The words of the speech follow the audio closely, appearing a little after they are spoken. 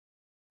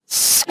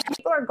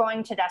people are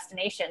going to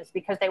destinations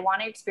because they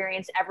want to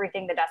experience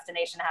everything the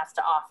destination has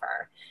to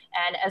offer.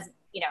 And as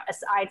you know,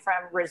 aside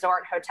from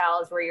resort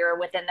hotels where you're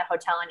within the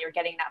hotel and you're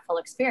getting that full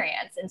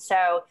experience. And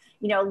so,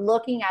 you know,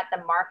 looking at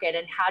the market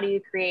and how do you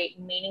create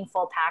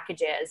meaningful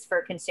packages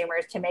for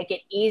consumers to make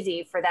it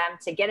easy for them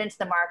to get into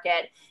the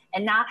market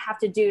and not have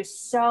to do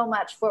so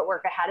much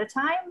footwork ahead of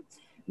time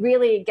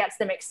really gets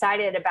them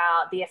excited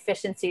about the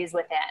efficiencies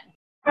within.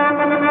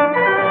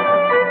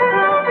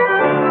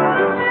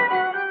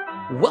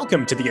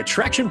 Welcome to the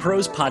Attraction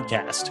Pros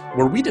podcast,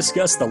 where we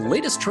discuss the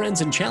latest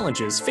trends and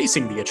challenges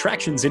facing the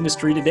attractions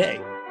industry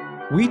today.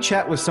 We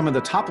chat with some of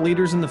the top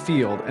leaders in the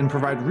field and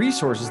provide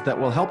resources that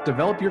will help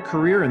develop your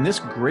career in this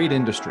great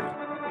industry.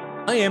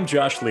 I am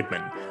Josh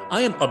Liebman.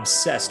 I am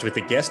obsessed with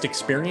the guest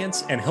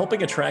experience and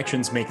helping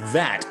attractions make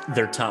that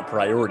their top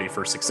priority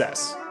for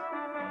success.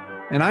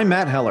 And I'm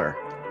Matt Heller.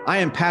 I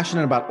am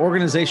passionate about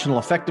organizational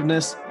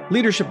effectiveness,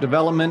 leadership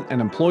development,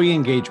 and employee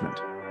engagement.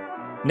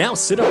 Now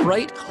sit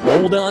upright,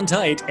 hold on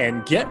tight,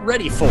 and get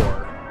ready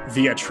for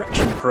the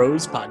Attraction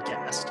Pros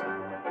podcast.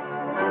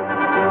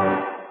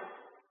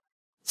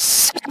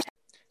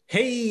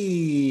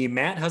 Hey,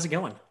 Matt, how's it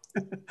going?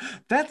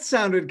 That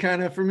sounded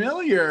kind of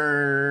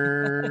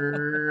familiar,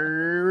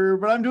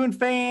 but I'm doing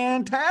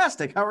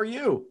fantastic. How are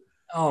you?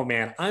 Oh,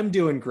 man, I'm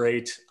doing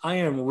great. I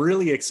am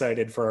really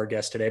excited for our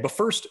guest today. But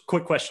first,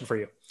 quick question for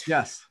you.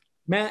 Yes.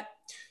 Matt,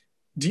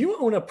 do you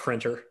own a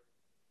printer?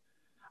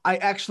 I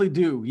actually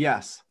do,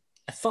 yes.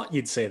 I thought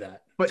you'd say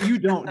that. But you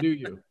don't, do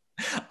you?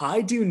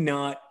 I do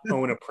not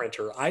own a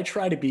printer. I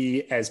try to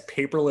be as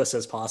paperless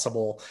as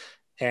possible.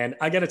 And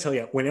I got to tell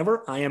you,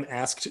 whenever I am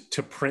asked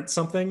to print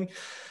something,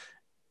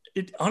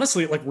 it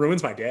honestly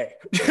ruins my day.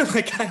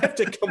 Like I have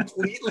to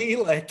completely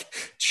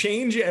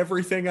change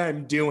everything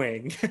I'm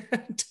doing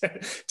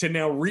to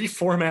now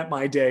reformat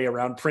my day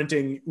around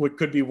printing what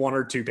could be 1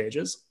 or 2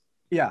 pages.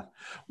 Yeah.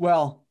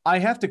 Well, I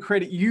have to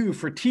credit you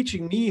for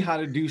teaching me how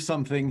to do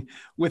something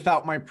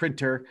without my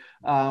printer.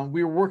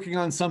 We were working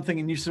on something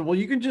and you said, well,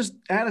 you can just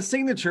add a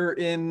signature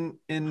in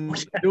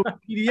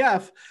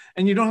PDF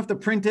and you don't have to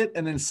print it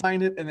and then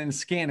sign it and then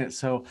scan it.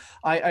 So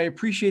I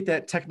appreciate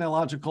that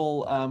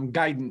technological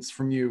guidance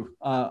from you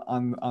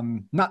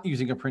on not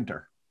using a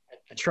printer.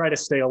 I try to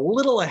stay a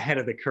little ahead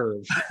of the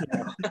curve. You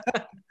know?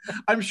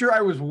 I'm sure I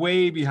was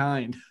way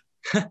behind.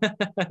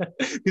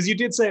 Because you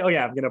did say, oh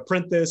yeah, I'm going to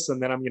print this and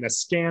then I'm going to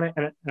scan it.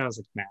 And I was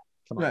like, Matt,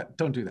 come on.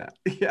 Don't do that.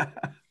 Yeah.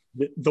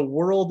 The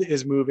world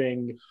is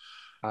moving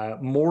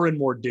more and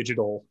more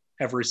digital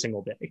every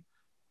single day.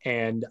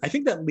 And I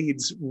think that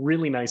leads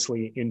really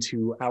nicely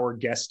into our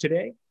guest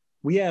today.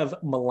 We have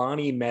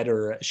Milani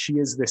Medher. She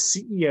is the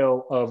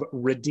CEO of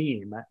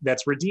Redeem.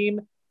 That's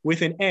Redeem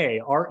with an A,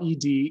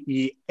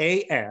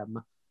 REDEAM,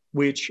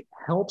 which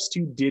helps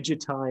to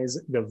digitize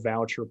the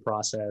voucher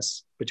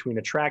process between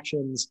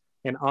attractions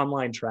and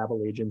online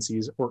travel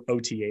agencies, or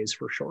OTAs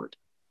for short.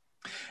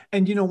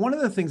 And, you know, one of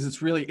the things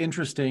that's really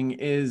interesting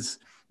is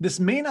this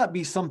may not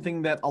be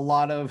something that a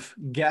lot of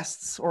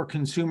guests or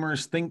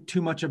consumers think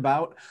too much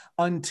about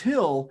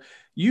until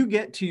you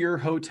get to your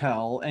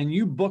hotel and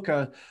you book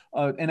an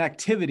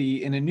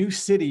activity in a new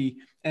city.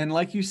 And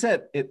like you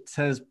said, it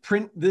says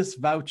print this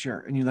voucher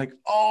and you're like,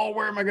 oh,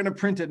 where am I going to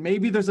print it?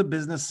 Maybe there's a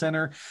business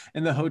center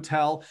in the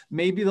hotel.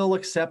 Maybe they'll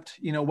accept,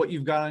 you know, what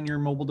you've got on your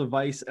mobile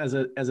device as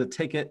a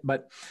ticket.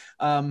 But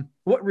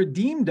what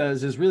Redeem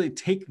does is really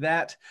take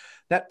that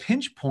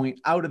pinch point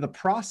out of the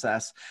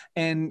process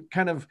and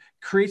kind of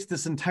creates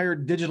this entire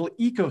digital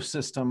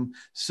ecosystem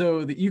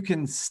so that you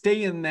can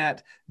stay in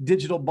that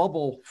digital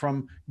bubble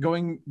from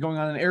going on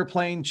an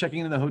airplane, checking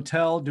into the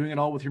hotel, doing it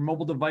all with your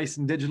mobile device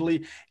and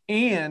digitally,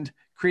 and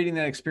creating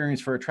that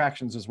experience for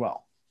attractions as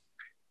well.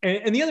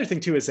 And the other thing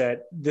too is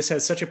that this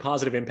has such a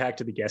positive impact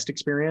to the guest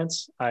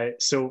experience.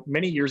 So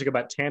many years ago,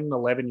 about 10,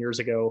 11 years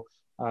ago,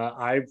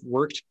 I've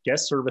worked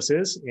guest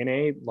services in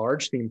a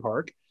large theme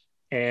park.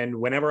 And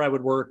whenever I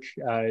would work,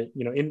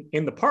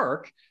 in the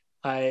park,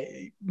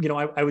 I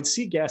would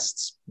see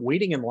guests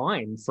waiting in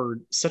line for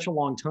such a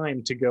long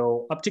time to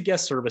go up to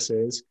guest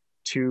services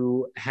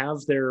to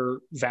have their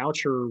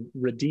voucher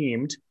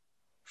redeemed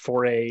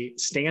for a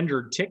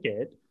standard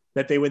ticket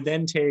that they would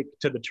then take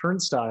to the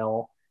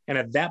turnstile. And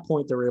at that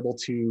point, they were able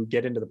to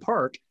get into the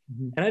park.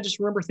 Mm-hmm. And I just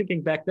remember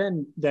thinking back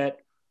then that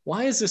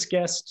why is this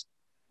guest,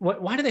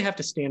 why do they have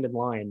to stand in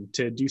line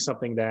to do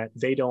something that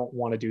they don't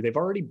want to do? They've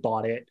already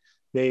bought it.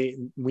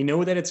 We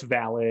know that it's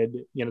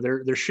valid. You know,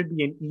 there should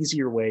be an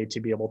easier way to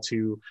be able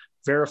to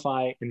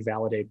verify and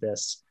validate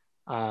this.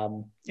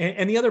 And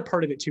the other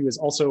part of it too is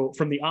also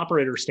from the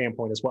operator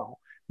standpoint as well.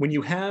 When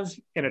you have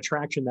an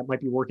attraction that might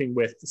be working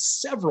with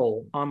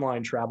several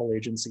online travel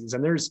agencies,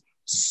 and there's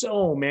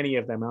so many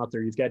of them out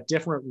there, you've got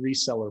different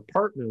reseller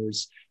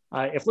partners.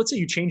 If let's say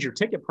you change your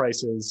ticket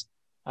prices,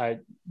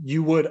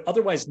 you would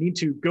otherwise need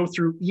to go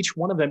through each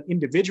one of them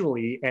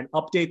individually and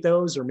update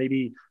those, or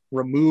maybe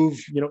remove,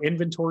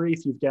 inventory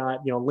if you've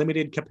got,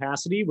 limited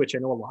capacity, which I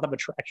know a lot of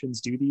attractions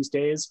do these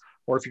days,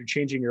 or if you're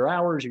changing your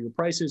hours or your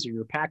prices or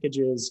your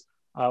packages.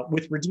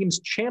 With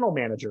Redeem's channel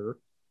manager,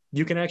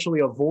 you can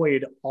actually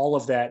avoid all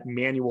of that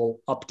manual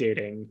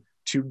updating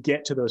to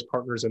get to those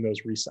partners and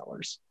those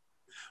resellers.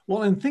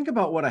 Well, and think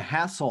about what a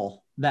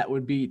hassle that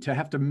would be to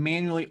have to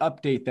manually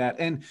update that.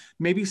 And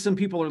maybe some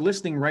people are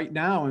listening right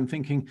now and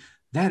thinking,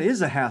 that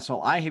is a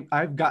hassle.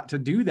 I've got to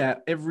do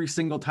that every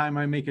single time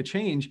I make a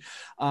change.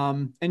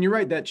 And you're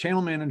right, that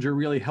Channel Manager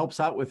really helps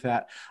out with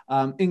that,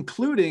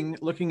 including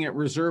looking at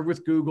Reserve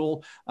with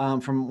Google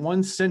from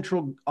one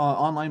central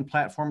online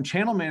platform.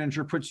 Channel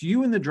Manager puts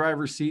you in the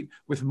driver's seat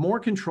with more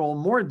control,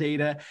 more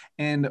data,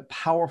 and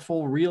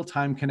powerful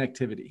real-time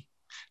connectivity.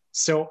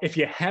 So if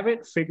you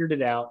haven't figured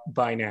it out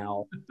by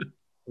now,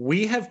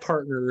 we have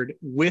partnered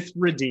with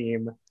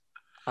Redeem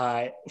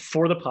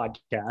for the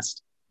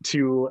podcast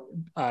to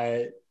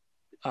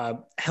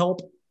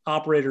help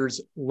operators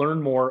learn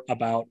more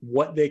about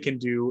what they can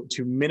do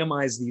to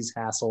minimize these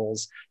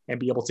hassles and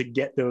be able to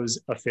get those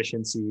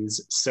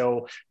efficiencies.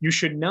 So you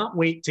should not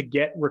wait to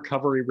get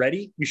recovery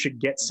ready. You should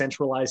get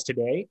centralized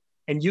today.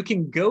 And you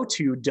can go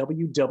to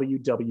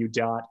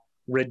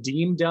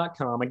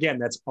www.redeem.com. Again,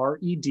 that's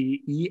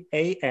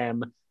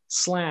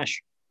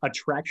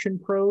REDEAM/Attraction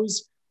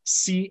Pros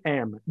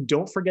CM.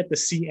 Don't forget the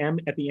CM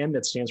at the end.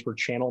 That stands for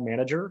Channel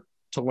Manager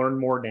to learn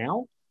more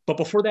now. But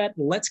before that,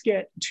 let's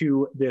get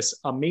to this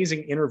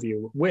amazing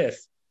interview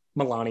with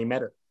Melanie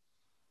Metter.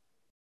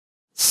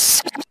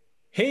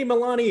 Hey,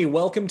 Melanie,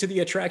 welcome to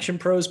the Attraction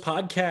Pros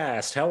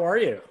podcast. How are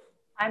you?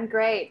 I'm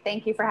great.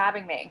 Thank you for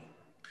having me.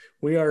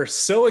 We are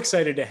so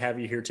excited to have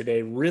you here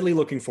today. Really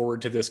looking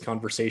forward to this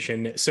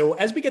conversation. So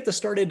as we get this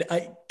started,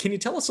 can you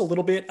tell us a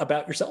little bit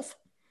about yourself?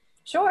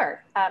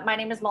 Sure. My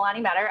name is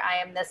Melanie Metter. I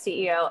am the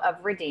CEO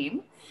of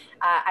Redeem.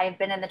 I've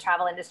been in the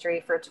travel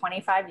industry for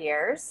 25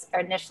 years,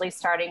 initially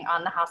starting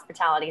on the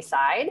hospitality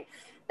side,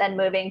 then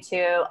moving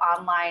to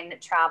online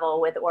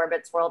travel with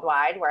Orbitz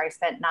Worldwide, where I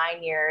spent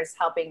 9 years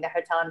helping the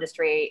hotel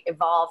industry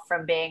evolve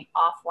from being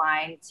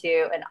offline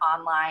to an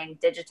online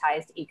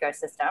digitized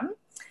ecosystem.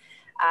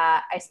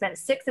 I spent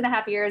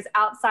 6.5 years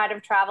outside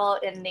of travel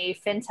in the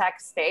fintech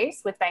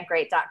space with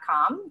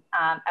Bankrate.com,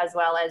 as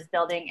well as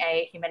building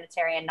a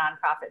humanitarian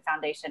nonprofit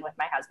foundation with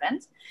my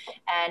husband,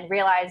 and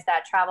realized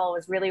that travel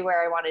was really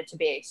where I wanted to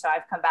be. So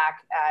I've come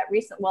back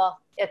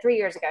 3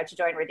 years ago to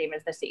join Redeem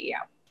as the CEO.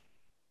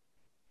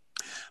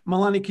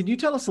 Melanie, can you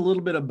tell us a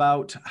little bit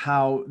about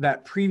how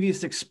that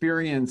previous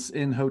experience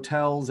in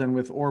hotels and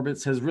with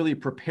Orbitz has really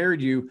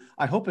prepared you?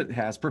 I hope it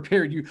has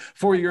prepared you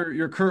for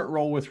your current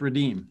role with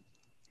Redeem.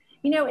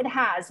 You know, it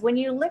has. When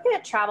you look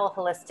at travel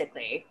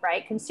holistically,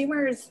 right?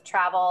 Consumers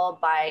travel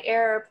by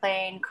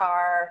airplane,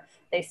 car,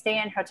 they stay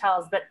in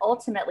hotels, but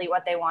ultimately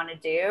what they want to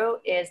do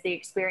is the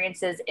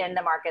experiences in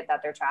the market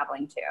that they're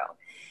traveling to.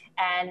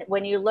 And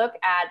when you look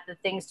at the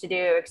things to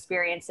do,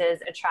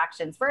 experiences,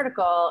 attractions,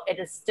 vertical, it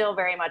is still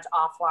very much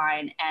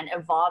offline and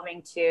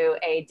evolving to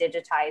a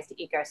digitized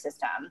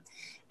ecosystem.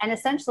 And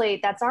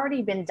essentially that's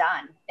already been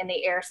done in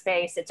the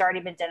airspace. It's already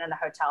been done in the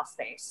hotel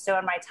space. So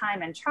in my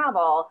time in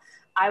travel,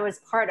 I was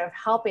part of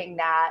helping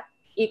that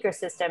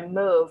ecosystem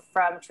move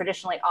from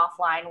traditionally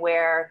offline,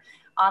 where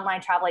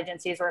online travel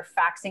agencies were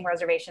faxing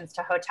reservations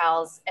to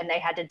hotels and they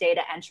had to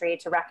data entry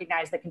to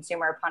recognize the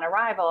consumer upon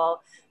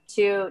arrival,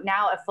 to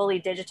now a fully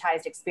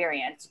digitized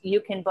experience. You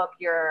can book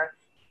your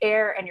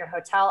air and your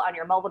hotel on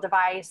your mobile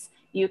device.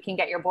 You can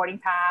get your boarding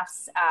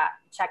pass,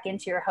 check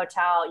into your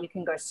hotel. You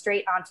can go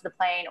straight onto the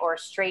plane or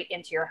straight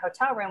into your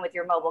hotel room with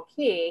your mobile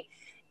key.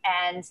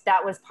 And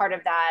that was part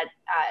of that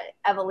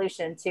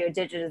evolution to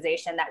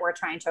digitization that we're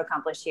trying to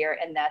accomplish here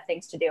in the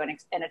things to do in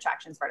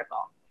attractions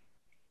vertical.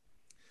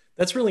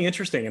 That's really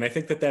interesting, and I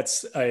think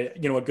that's a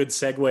good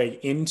segue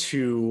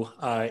into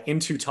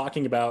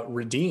talking about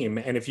Redeem.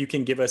 And if you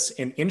can give us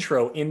an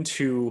intro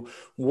into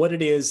what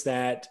it is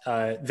that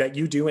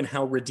you do and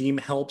how Redeem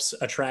helps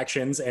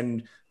attractions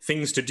and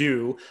things to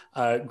do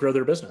grow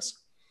their business.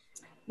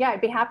 Yeah,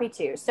 I'd be happy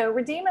to. So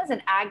Redeem is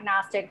an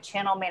agnostic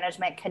channel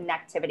management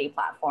connectivity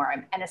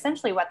platform. And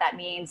essentially what that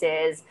means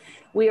is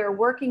we are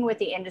working with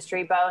the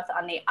industry, both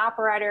on the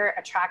operator,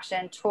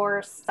 attraction,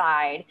 tour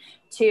side,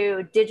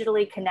 to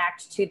digitally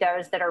connect to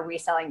those that are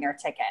reselling their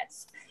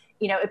tickets.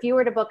 You know, if you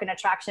were to book an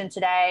attraction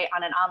today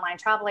on an online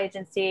travel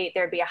agency,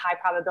 there'd be a high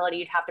probability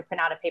you'd have to print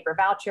out a paper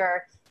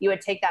voucher. You would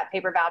take that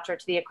paper voucher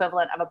to the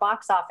equivalent of a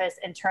box office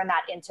and turn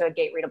that into a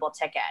gate readable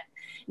ticket.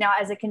 Now,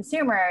 as a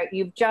consumer,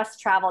 you've just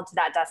traveled to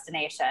that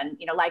destination,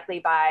 likely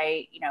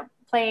by,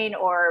 plane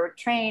or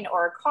train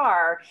or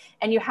car,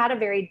 and you had a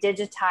very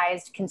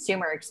digitized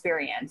consumer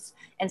experience.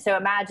 And so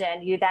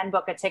imagine you then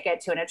book a ticket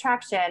to an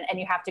attraction and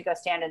you have to go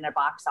stand in a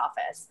box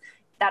office.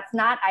 That's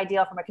not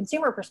ideal from a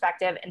consumer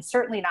perspective, and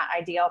certainly not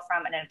ideal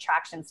from an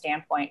attraction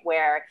standpoint,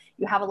 where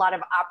you have a lot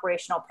of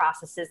operational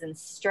processes and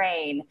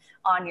strain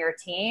on your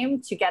team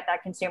to get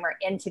that consumer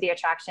into the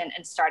attraction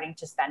and starting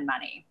to spend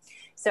money.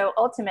 So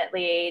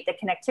ultimately, the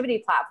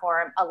connectivity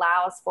platform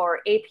allows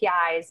for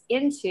APIs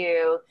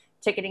into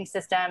ticketing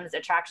systems,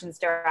 attractions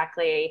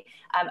directly,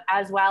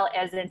 as well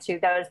as into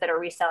those that are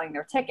reselling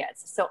their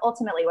tickets. So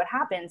ultimately what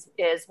happens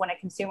is when a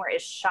consumer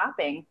is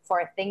shopping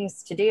for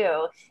things to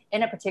do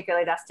in a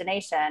particular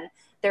destination,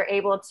 They're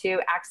able to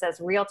access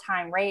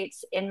real-time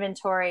rates,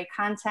 inventory,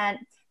 content.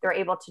 They're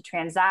able to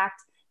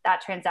transact.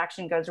 That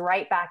transaction goes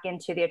right back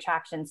into the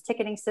attraction's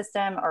ticketing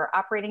system or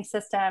operating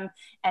system.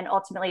 And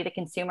ultimately the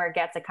consumer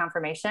gets a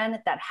confirmation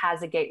that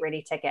has a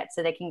gate-ready ticket.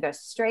 So they can go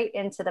straight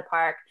into the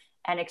park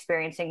and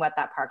experiencing what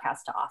that park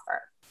has to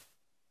offer.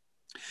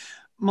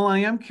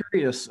 Melanie, I'm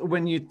curious,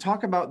 when you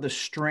talk about the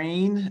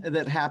strain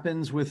that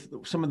happens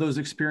with some of those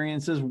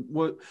experiences,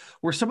 what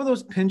were some of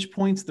those pinch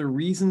points, the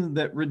reason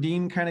that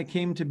Redeem kind of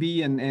came to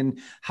be,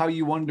 and how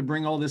you wanted to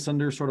bring all this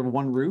under sort of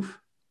one roof?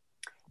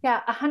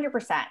 Yeah,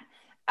 100%.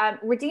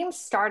 Redeem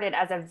started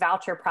as a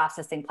voucher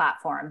processing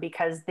platform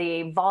because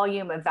the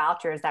volume of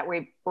vouchers that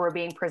were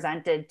being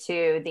presented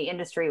to the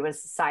industry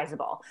was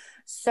sizable.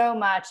 So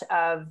much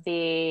of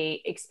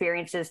the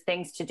experiences,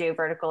 things to do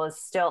vertical is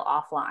still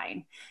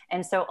offline.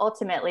 And so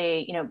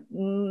ultimately, you know,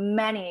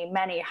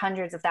 many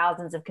hundreds of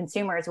thousands of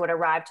consumers would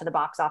arrive to the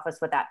box office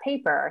with that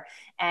paper.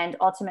 And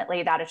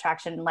ultimately that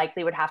attraction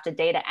likely would have to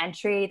data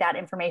entry that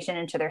information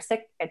into their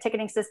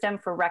ticketing system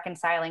for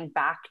reconciling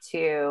back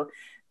to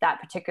that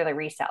particular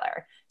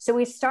reseller. So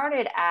we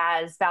started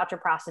as voucher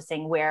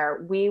processing,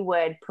 where we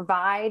would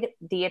provide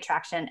the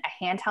attraction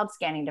a handheld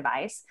scanning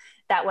device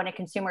that when a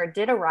consumer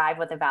did arrive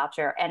with a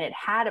voucher and it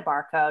had a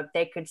barcode,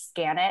 they could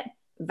scan it,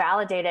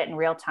 validate it in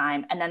real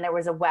time. And then there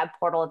was a web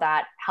portal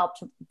that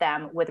helped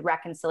them with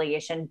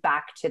reconciliation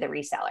back to the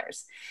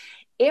resellers.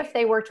 If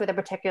they worked with a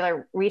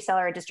particular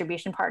reseller or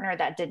distribution partner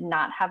that did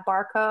not have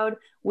barcode,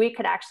 we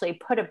could actually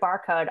put a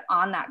barcode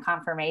on that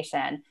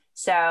confirmation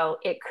so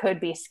it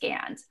could be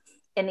scanned.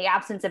 In the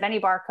absence of any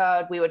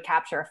barcode, we would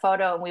capture a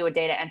photo and we would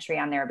data entry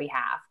on their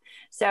behalf.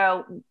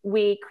 So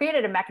we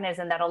created a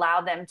mechanism that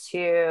allowed them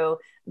to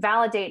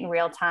validate in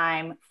real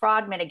time,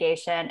 fraud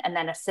mitigation, and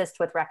then assist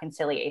with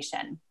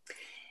reconciliation.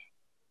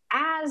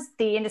 As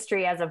the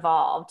industry has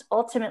evolved,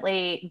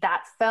 ultimately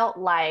that felt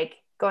like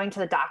going to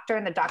the doctor,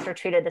 and the doctor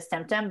treated the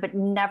symptom, but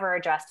never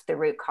addressed the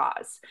root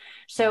cause.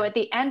 So at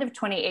the end of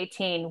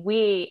 2018,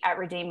 we at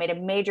Redeem made a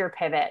major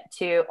pivot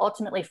to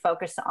ultimately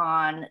focus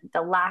on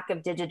the lack of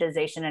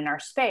digitization in our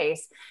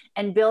space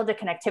and build a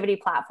connectivity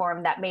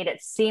platform that made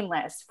it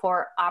seamless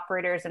for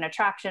operators and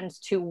attractions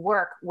to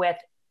work with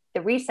the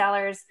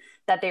resellers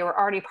that they were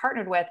already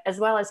partnered with, as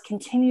well as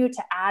continue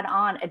to add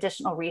on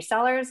additional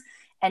resellers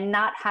and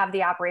not have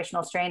the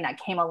operational strain that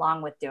came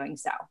along with doing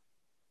so.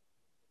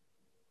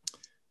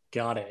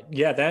 Got it.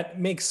 Yeah,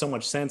 that makes so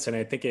much sense. And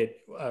I think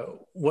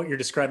what you're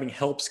describing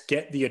helps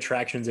get the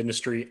attractions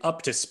industry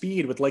up to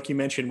speed with, like you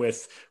mentioned,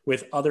 with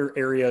other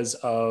areas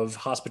of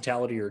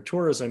hospitality or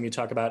tourism. You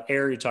talk about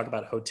air, you talk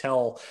about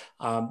hotel,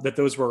 that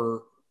those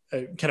were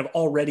kind of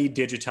already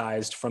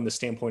digitized from the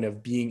standpoint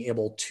of being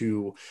able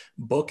to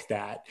book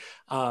that.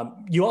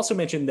 You also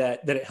mentioned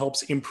that it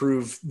helps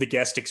improve the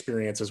guest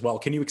experience as well.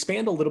 Can you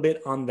expand a little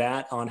bit on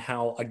that, on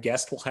how a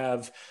guest will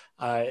have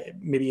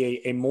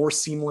maybe a more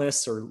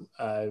seamless or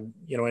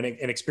an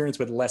experience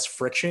with less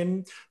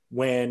friction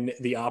when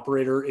the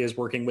operator is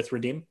working with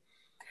Redeem?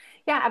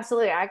 Yeah,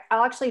 absolutely.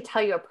 I'll actually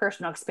tell you a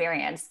personal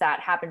experience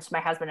that happened to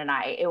my husband and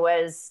I. It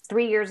was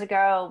 3 years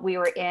ago. We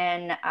were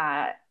in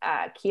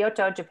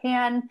Kyoto,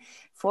 Japan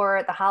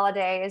for the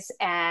holidays,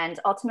 and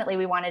ultimately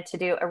we wanted to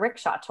do a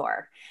rickshaw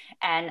tour.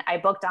 And I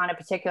booked on a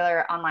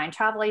particular online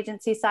travel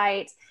agency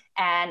site,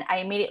 and I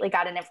immediately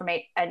got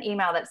an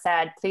email that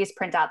said, please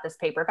print out this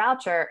paper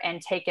voucher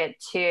and take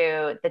it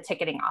to the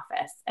ticketing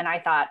office. And I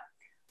thought,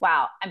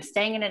 wow, I'm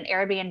staying in an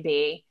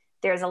Airbnb.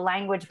 There's a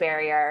language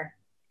barrier.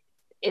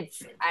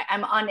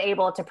 I'm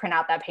unable to print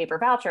out that paper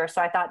voucher.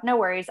 So I thought, no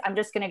worries, I'm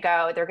just going to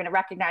go. They're going to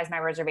recognize my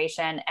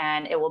reservation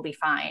and it will be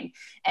fine.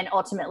 And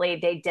ultimately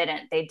they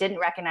didn't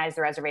recognize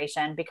the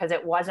reservation because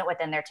it wasn't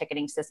within their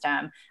ticketing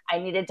system. I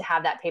needed to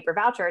have that paper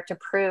voucher to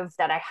prove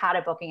that I had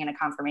a booking and a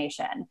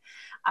confirmation.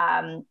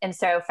 And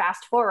so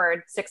fast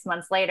forward 6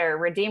 months later,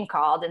 Redeem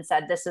called and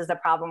said, this is the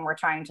problem we're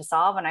trying to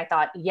solve. And I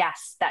thought,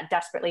 yes, that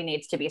desperately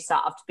needs to be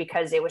solved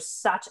because it was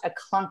such a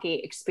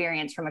clunky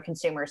experience from a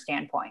consumer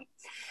standpoint.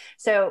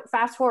 So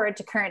fast forward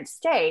to current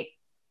state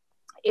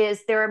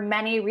is there are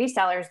many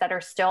resellers that are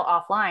still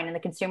offline and the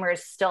consumer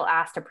is still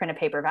asked to print a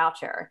paper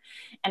voucher.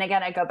 And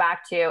again, I go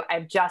back to,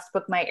 I've just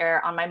booked my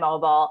air on my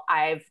mobile.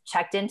 I've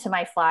checked into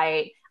my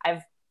flight.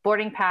 I've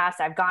boarding pass.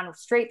 I've gone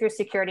straight through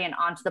security and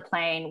onto the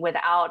plane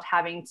without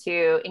having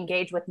to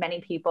engage with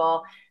many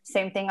people.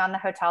 Same thing on the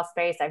hotel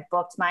space. I've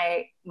booked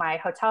my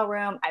hotel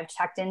room. I've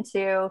checked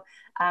into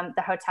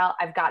the hotel.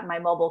 I've gotten my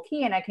mobile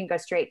key and I can go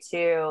straight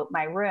to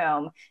my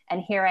room.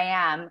 And here I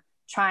am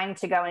trying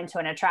to go into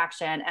an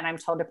attraction and I'm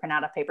told to print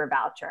out a paper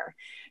voucher.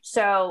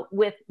 So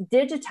with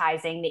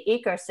digitizing the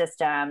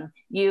ecosystem,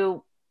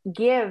 you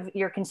give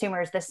your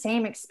consumers the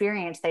same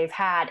experience they've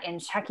had in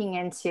checking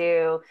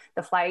into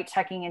the flight,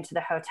 checking into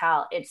the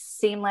hotel. It's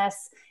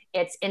seamless,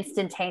 it's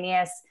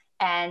instantaneous,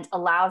 and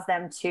allows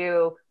them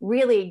to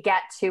really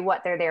get to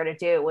what they're there to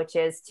do, which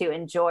is to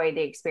enjoy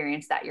the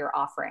experience that you're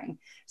offering.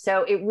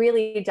 So it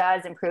really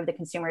does improve the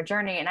consumer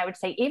journey. And I would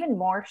say even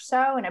more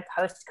so in a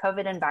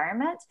post-COVID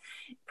environment,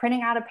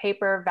 printing out a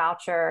paper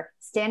voucher,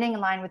 standing in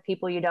line with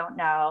people you don't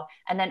know,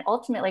 and then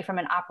ultimately from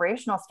an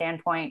operational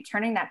standpoint,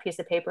 turning that piece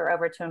of paper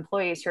over to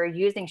employees who are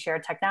using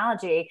shared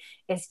technology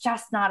is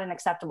just not an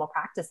acceptable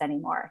practice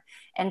anymore.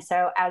 And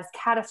so as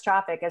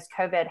catastrophic as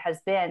COVID has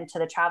been to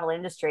the travel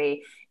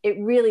industry, it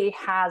really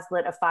has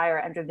lit a fire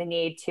under the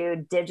need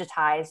to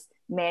digitize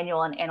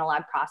manual and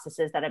analog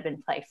processes that have been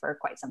in play for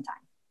quite some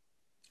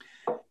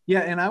time. Yeah,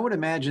 and I would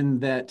imagine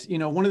that,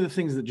 one of the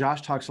things that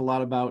Josh talks a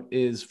lot about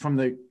is from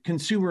the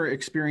consumer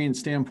experience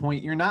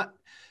standpoint, you're not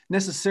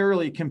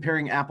necessarily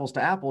comparing apples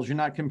to apples. You're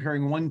not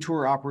comparing one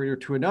tour operator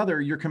to another.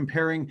 You're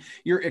comparing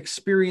your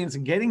experience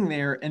getting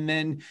there. And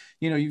then,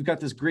 you've got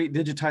this great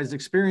digitized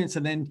experience,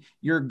 and then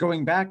you're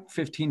going back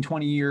 15,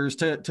 20 years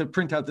to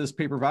print out this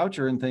paper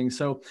voucher and things.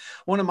 So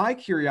one of my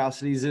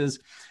curiosities is,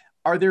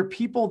 are there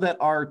people that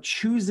are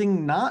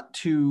choosing not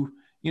to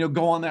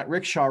go on that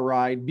rickshaw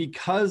ride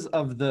because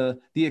of the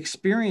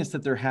experience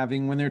that they're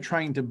having when they're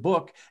trying to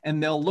book,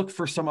 and they'll look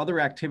for some other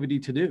activity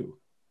to do?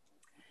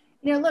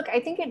 Look, I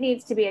think it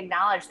needs to be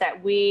acknowledged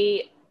that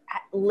we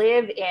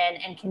live in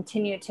and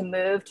continue to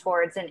move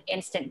towards an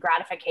instant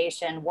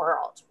gratification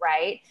world,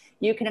 right?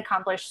 You can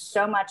accomplish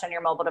so much on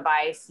your mobile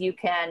device. You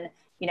can,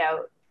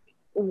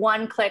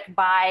 one click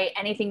buy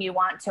anything you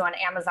want to on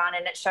Amazon,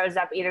 and it shows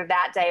up either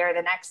that day or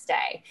the next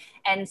day.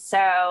 And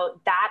so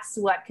that's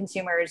what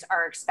consumers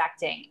are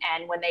expecting.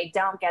 And when they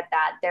don't get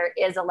that, there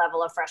is a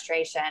level of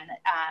frustration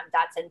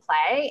that's in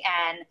play.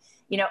 And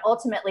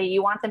ultimately,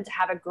 you want them to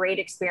have a great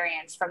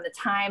experience from the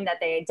time that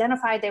they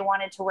identified they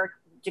wanted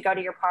to go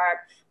to your park,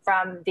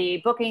 from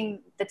the booking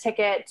the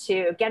ticket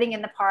to getting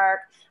in the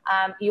park.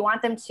 You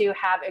want them to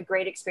have a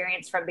great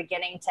experience from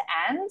beginning to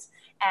end.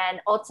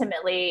 And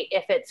ultimately,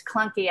 if it's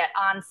clunky at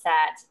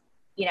onset,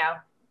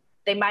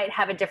 they might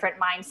have a different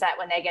mindset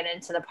when they get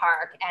into the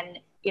park and,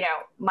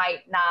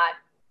 might not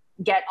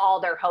get all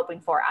they're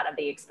hoping for out of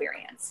the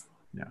experience.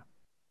 Yeah,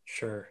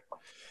 sure.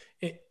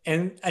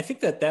 And I think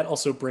that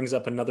also brings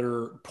up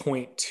another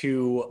point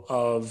too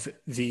of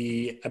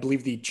I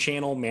believe the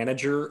channel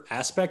manager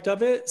aspect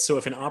of it. So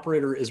if an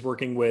operator is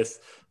working with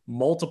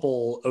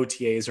multiple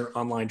OTAs or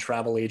online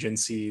travel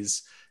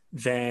agencies,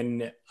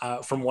 then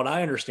from what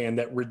I understand,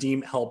 that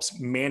Redeem helps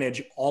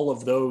manage all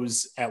of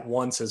those at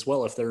once as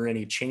well. If there are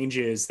any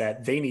changes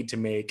that they need to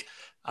make,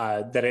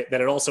 that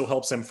it also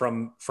helps them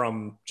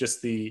from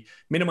just the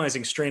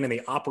minimizing strain on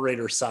the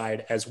operator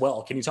side as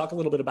well. Can you talk a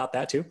little bit about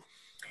that too?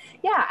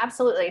 Yeah,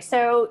 absolutely.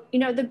 So,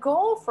 the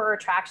goal for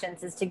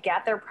attractions is to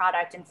get their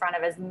product in front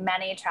of as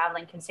many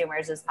traveling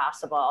consumers as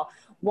possible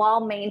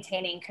while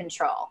maintaining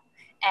control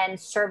and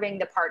serving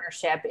the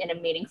partnership in a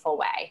meaningful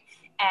way.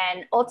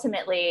 And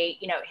ultimately,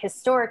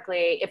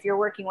 historically, if you're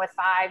working with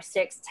 5,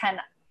 6, 10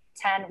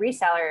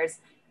 resellers,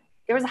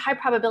 there was a high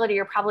probability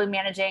you're probably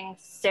managing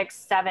 6,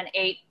 7,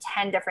 8,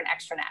 10 different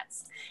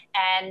extranets.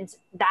 And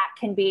that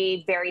can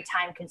be very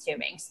time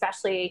consuming,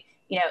 especially,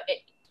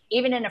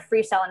 even in a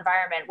free sell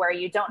environment where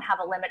you don't have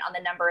a limit on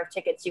the number of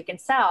tickets you can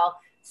sell,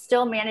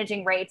 still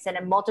managing rates in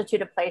a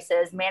multitude of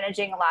places,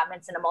 managing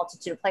allotments in a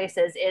multitude of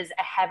places is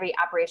a heavy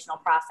operational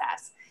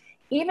process.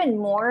 Even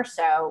more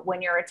so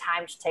when you're a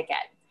timed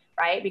ticket,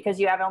 right? Because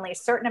you have only a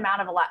certain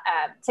amount of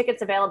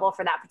tickets available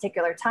for that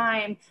particular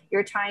time.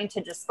 You're trying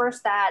to disperse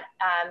that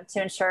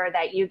to ensure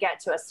that you get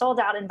to a sold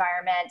out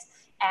environment.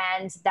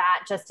 And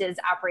that just is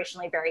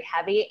operationally very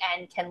heavy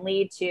and can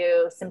lead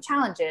to some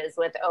challenges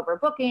with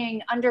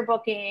overbooking,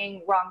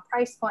 underbooking, wrong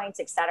price points,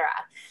 et cetera.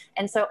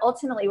 And so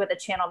ultimately with a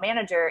channel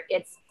manager,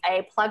 it's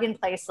a plug and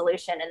play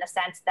solution in the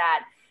sense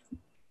that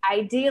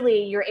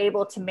ideally you're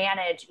able to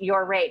manage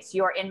your rates,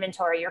 your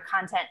inventory, your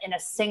content in a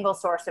single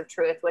source of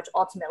truth, which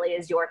ultimately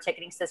is your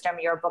ticketing system,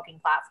 your booking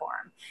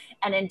platform.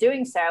 And in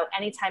doing so,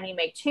 anytime you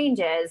make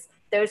changes,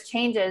 those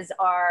changes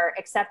are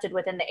accepted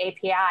within the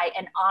API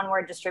and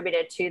onward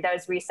distributed to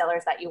those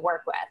resellers that you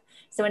work with.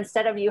 So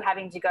instead of you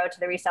having to go to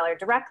the reseller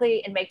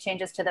directly and make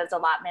changes to those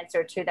allotments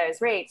or to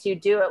those rates, you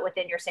do it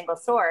within your single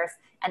source,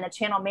 and the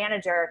channel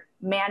manager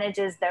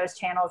manages those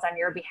channels on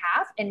your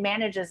behalf and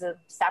manages them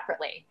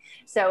separately.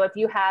 So if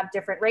you have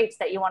different rates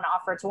that you want to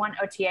offer to one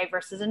OTA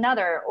versus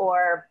another,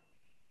 or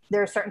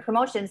there are certain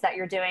promotions that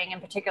you're doing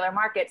in particular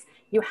markets,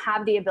 you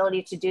have the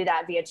ability to do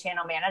that via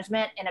channel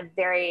management in a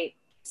very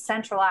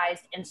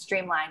centralized and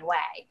streamlined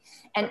way.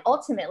 And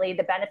ultimately,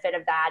 the benefit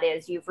of that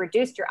is you've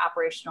reduced your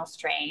operational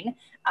strain.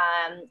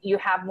 You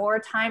have more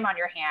time on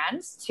your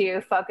hands to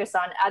focus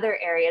on other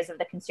areas of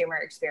the consumer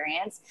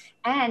experience.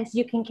 And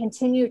you can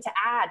continue to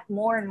add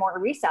more and more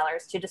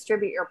resellers to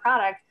distribute your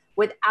product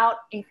without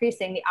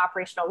increasing the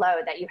operational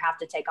load that you have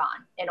to take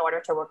on in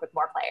order to work with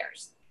more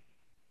players.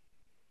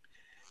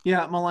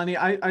 Yeah, Melanie,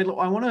 I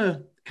want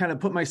to kind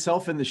of put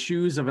myself in the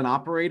shoes of an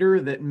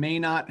operator that may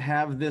not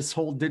have this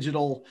whole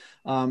digital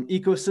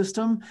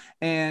ecosystem.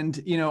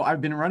 And,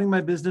 I've been running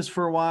my business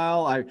for a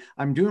while.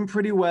 I'm doing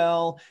pretty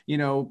well.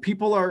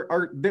 People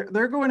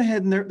they're going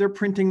ahead and they're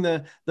printing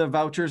the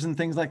vouchers and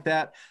things like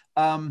that.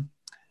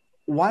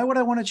 Why would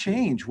I want to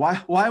change?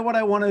 Why would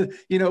I want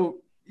to,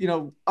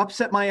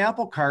 upset my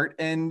apple cart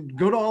and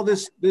go to all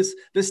this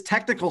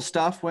technical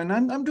stuff when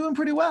I'm doing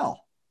pretty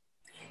well?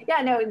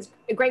 Yeah, no, it's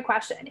a great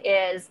question.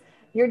 Is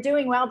you're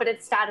doing well, but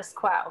it's status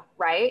quo,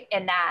 right?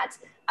 In that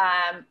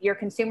your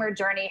consumer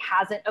journey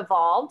hasn't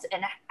evolved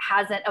and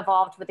hasn't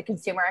evolved with the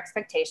consumer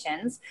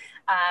expectations.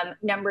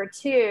 Number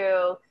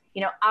two,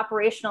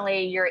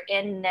 operationally, you're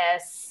in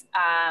this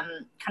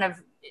kind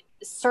of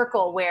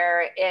circle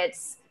where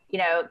it's,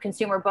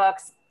 consumer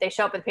books, they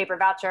show up with a paper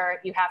voucher,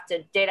 you have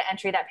to data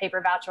entry that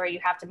paper voucher, you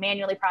have to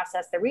manually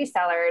process the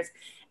resellers.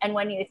 And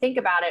when you think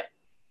about it,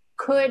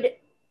 could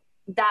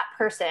that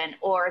person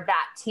or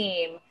that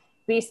team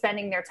be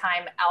spending their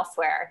time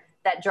elsewhere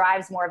that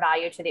drives more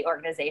value to the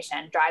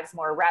organization, drives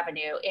more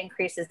revenue,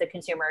 increases the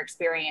consumer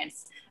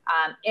experience,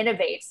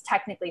 innovates,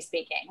 technically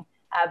speaking,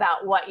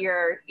 about what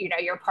your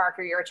park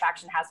or your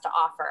attraction has to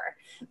offer.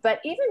 But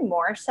even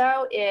more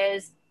so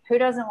is, who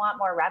doesn't want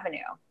more revenue,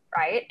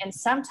 right? And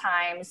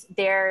sometimes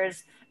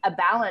there's a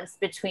balance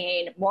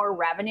between more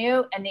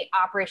revenue and the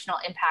operational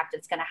impact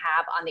it's going to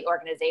have on the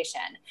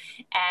organization.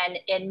 And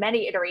in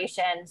many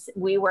iterations,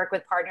 we work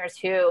with partners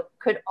who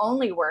could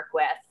only work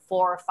with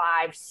 4,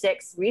 5,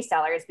 6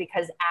 resellers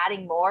because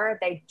adding more,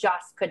 they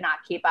just could not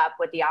keep up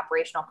with the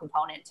operational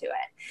component to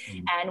it.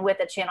 Mm-hmm. And with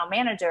a channel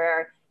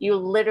manager, you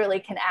literally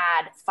can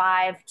add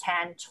 5,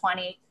 10,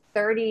 20,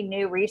 30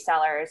 new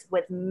resellers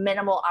with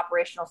minimal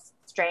operational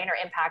strain or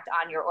impact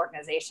on your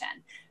organization.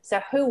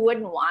 So who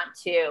wouldn't want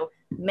to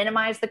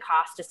minimize the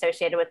cost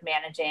associated with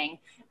managing,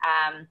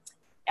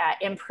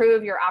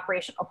 improve your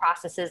operational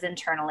processes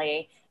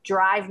internally,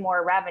 drive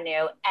more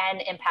revenue,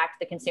 and impact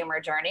the consumer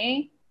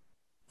journey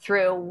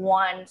through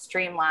one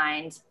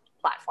streamlined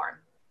platform?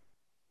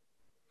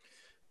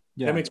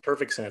 Yeah. That makes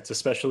perfect sense,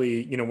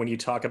 especially, when you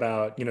talk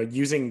about,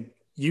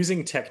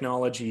 using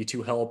technology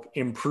to help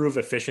improve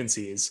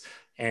efficiencies,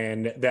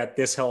 and that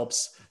this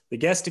helps the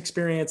guest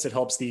experience, it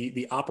helps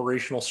the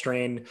operational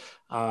strain.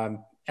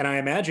 And I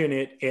imagine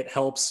it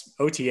helps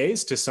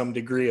OTAs to some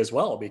degree as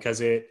well, because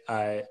it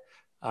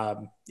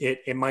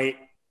might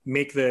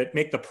make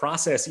the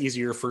process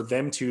easier for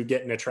them to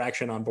get an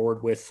attraction on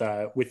board with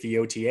the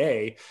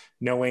OTA,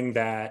 knowing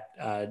that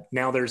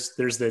now there's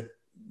the,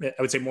 I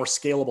would say, more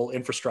scalable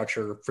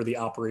infrastructure for the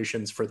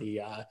operations for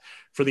the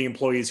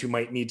employees who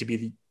might need to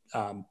be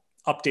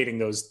updating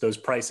those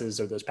prices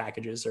or those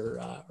packages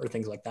or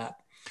things like that.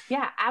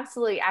 Yeah,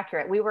 absolutely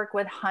accurate. We work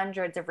with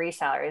hundreds of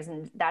resellers,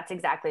 and that's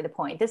exactly the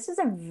point. This is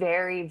a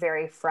very,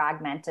 very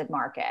fragmented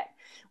market.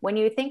 When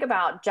you think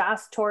about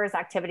just tours,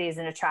 activities,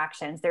 and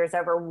attractions, there's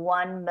over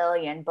 1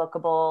 million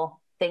bookable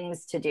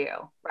things to do,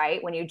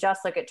 right? When you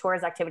just look at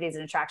tours, activities,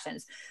 and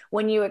attractions,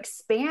 when you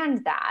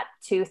expand that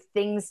to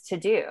things to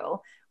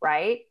do,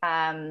 right?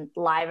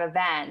 Live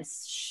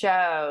events,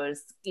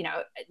 shows,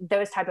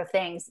 those type of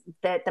things,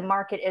 that the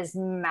market is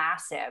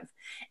massive.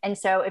 And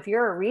so if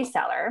you're a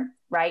reseller,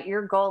 right,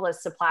 your goal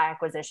is supply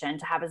acquisition,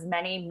 to have as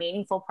many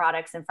meaningful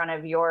products in front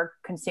of your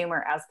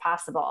consumer as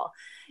possible.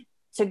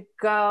 To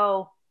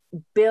go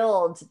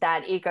build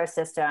that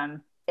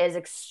ecosystem is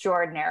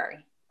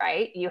extraordinary,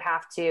 right? You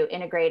have to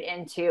integrate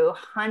into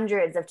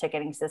hundreds of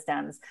ticketing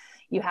systems.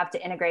 You have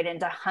to integrate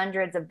into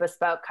hundreds of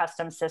bespoke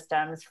custom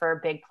systems for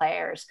big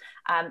players.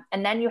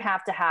 And then you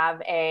have to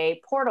have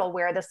a portal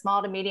where the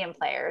small to medium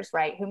players,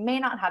 right, who may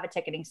not have a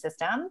ticketing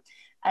system.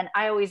 And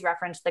I always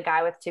reference the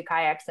guy with 2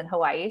 kayaks in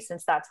Hawaii,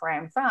 since that's where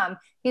I'm from.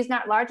 He's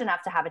not large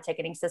enough to have a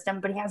ticketing system,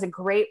 but he has a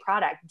great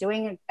product.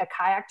 Doing a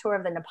kayak tour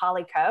of the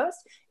Nepali coast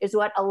is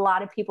what a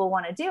lot of people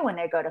want to do when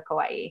they go to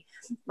Kauai,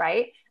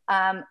 right?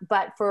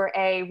 But for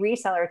a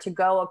reseller to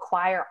go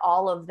acquire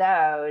all of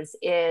those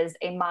is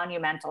a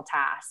monumental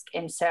task.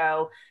 And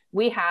so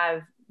we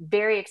have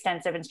very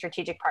extensive and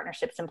strategic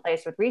partnerships in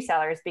place with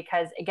resellers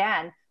because,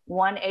 again,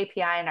 one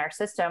API in our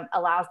system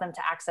allows them to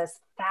access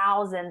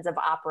thousands of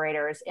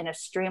operators in a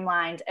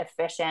streamlined,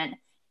 efficient,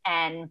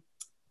 and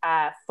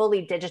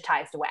fully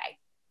digitized way.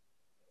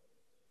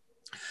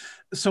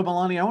 So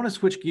Melanie, I want to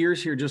switch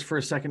gears here just for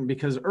a second,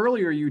 because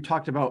earlier you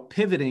talked about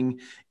pivoting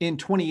in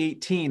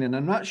 2018, and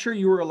I'm not sure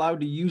you were allowed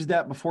to use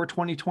that before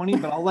 2020,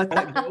 but I'll let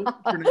that go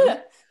for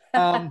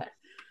now.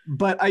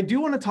 But I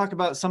do want to talk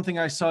about something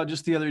I saw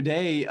just the other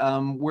day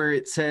where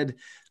it said,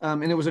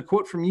 and it was a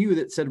quote from you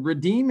that said,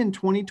 "Redeem in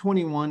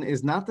 2021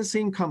 is not the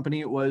same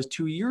company it was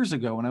 2 years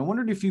ago." And I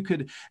wondered if you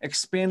could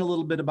expand a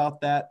little bit about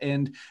that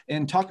and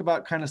talk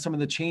about kind of some of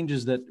the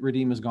changes that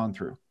Redeem has gone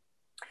through.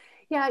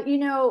 Yeah,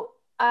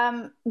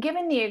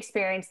 given the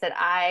experience that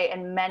I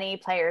and many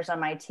players on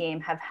my team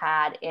have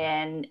had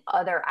in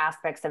other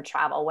aspects of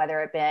travel,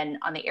 whether it been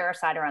on the air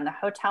side or on the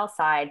hotel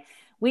side,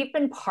 we've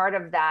been part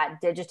of that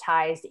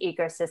digitized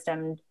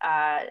ecosystem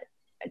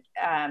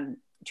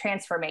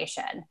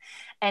transformation.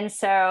 And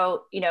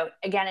so,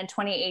 again, in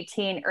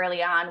 2018,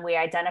 early on, we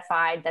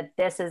identified that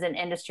this is an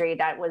industry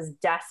that was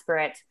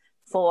desperate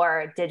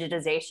for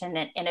digitization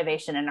and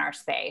innovation in our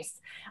space.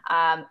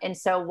 And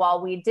so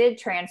while we did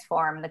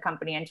transform the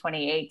company in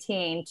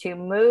 2018 to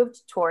move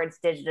towards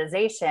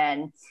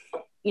digitization,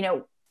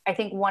 I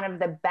think one of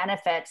the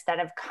benefits that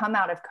have come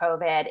out of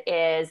COVID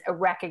is a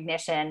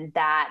recognition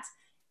that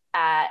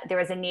there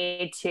is a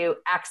need to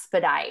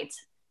expedite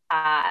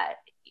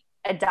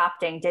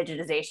adopting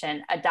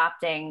digitization,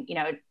 adopting,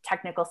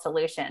 technical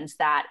solutions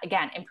that,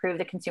 again, improve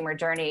the consumer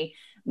journey,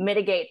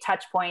 mitigate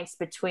touch points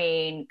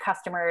between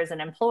customers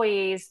and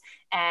employees.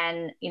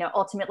 And,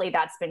 ultimately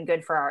that's been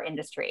good for our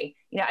industry.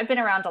 I've been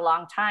around a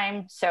long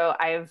time. So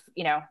I've,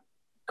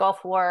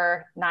 Gulf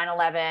War,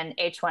 9/11,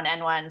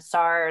 H1N1,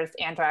 SARS,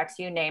 anthrax,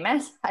 you name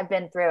it. I've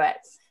been through it.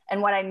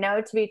 And what I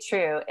know to be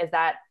true is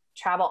that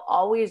travel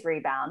always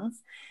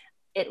rebounds.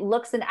 It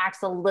looks and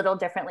acts a little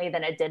differently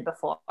than it did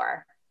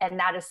before. And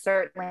that is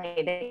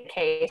certainly the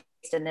case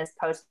in this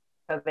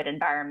post-COVID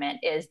environment,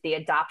 is the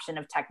adoption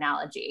of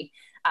technology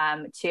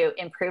to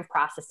improve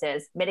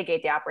processes,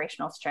 mitigate the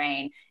operational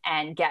strain,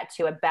 and get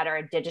to a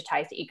better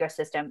digitized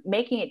ecosystem,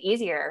 making it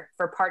easier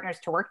for partners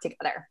to work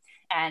together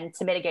and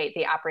to mitigate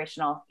the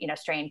operational,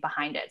 strain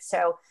behind it.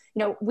 So,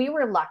 we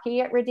were lucky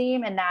at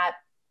Redeem in that,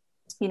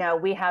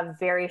 we have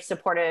very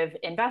supportive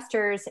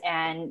investors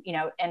and,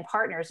 and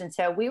partners. And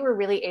so we were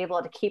really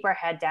able to keep our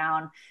head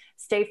down,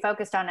 stay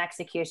focused on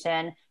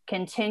execution,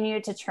 continue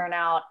to churn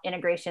out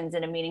integrations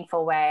in a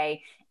meaningful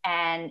way,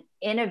 and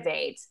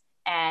innovate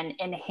and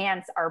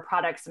enhance our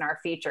products and our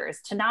features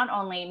to not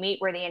only meet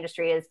where the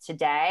industry is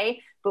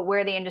today, but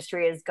where the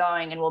industry is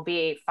going and will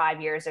be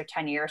 5 years or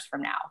 10 years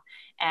from now.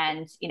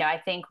 And,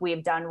 I think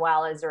we've done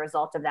well as a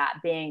result of that,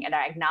 being an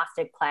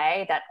agnostic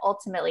play that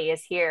ultimately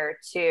is here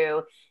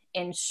to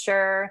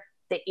ensure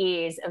the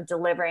ease of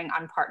delivering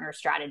on partner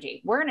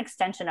strategy. We're an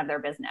extension of their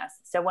business.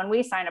 So when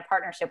we sign a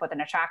partnership with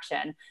an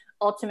attraction,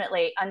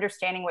 ultimately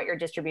understanding what your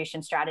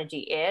distribution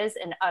strategy is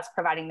and us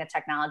providing the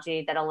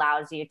technology that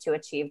allows you to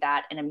achieve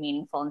that in a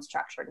meaningful and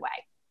structured way.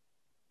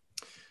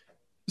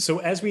 So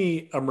as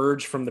we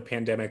emerge from the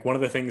pandemic, one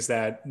of the things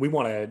that we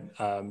want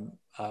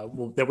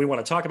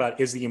to talk about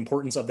is the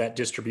importance of that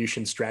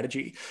distribution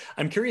strategy.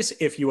 I'm curious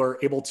if you are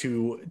able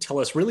to tell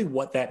us really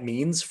what that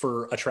means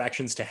for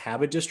attractions to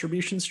have a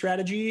distribution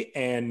strategy,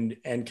 and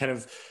kind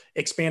of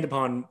expand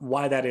upon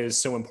why that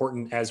is so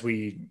important as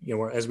we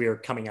are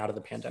coming out of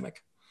the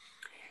pandemic.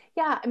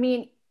 Yeah,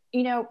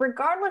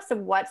 regardless of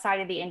what side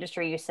of the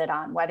industry you sit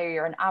on, whether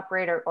you're an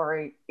operator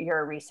or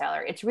you're a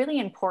reseller, it's really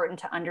important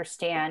to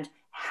understand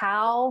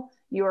how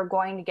you're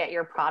going to get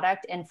your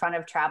product in front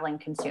of traveling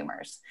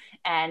consumers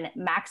and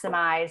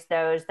maximize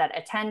those that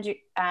attend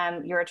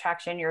your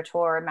attraction, your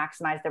tour,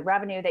 maximize the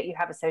revenue that you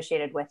have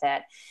associated with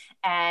it.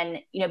 And,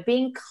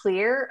 being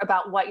clear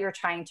about what you're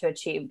trying to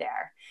achieve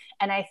there.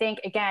 And I think,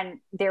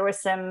 again, there was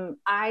some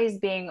eyes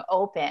being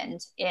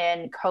opened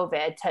in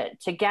COVID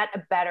to get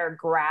a better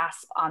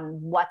grasp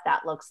on what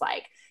that looks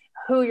like,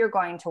 who you're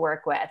going to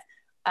work with,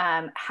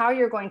 how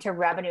you're going to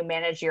revenue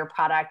manage your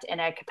product in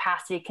a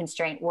capacity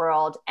constraint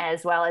world,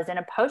 as well as in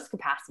a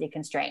post-capacity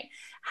constraint,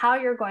 how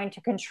you're going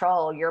to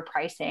control your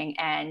pricing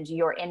and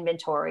your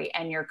inventory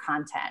and your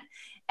content.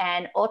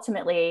 And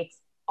ultimately,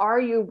 are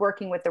you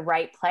working with the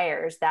right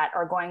players that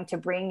are going to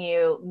bring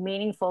you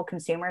meaningful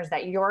consumers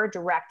that your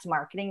direct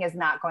marketing is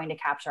not going to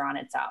capture on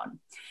its own?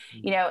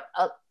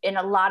 Mm-hmm. In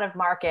a lot of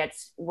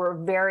markets,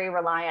 we're very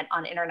reliant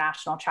on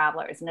international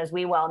travelers. And as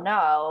we well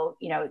know,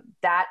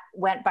 that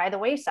went by the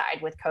wayside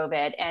with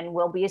COVID and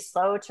will be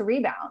slow to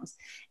rebound.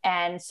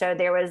 And so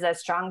there was a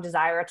strong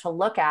desire to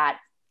look at,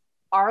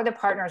 are the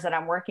partners that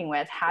I'm working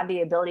with have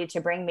the ability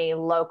to bring me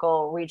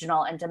local,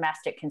 regional, and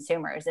domestic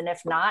consumers? And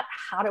if not,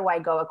 how do I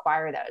go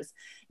acquire those?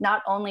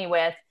 Not only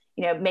with,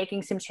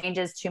 making some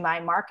changes to my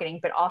marketing,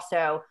 but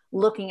also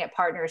looking at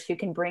partners who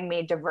can bring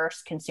me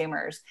diverse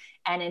consumers.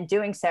 And in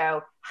doing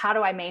so, how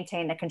do I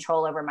maintain the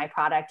control over my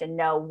product and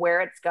know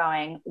where it's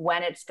going,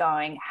 when it's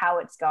going, how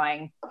it's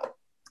going,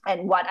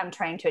 and what I'm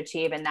trying to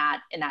achieve in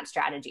that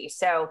strategy.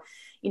 So,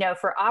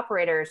 for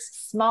operators,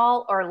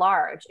 small or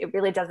large, it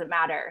really doesn't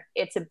matter.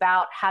 It's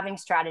about having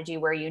strategy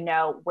where you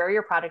know where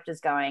your product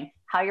is going,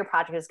 how your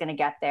product is going to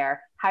get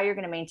there, how you're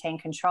going to maintain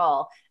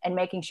control, and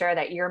making sure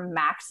that you're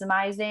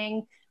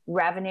maximizing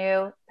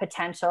revenue,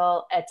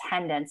 potential,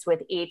 attendance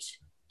with each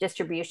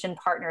distribution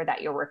partner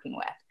that you're working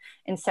with.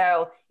 And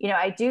so,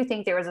 I do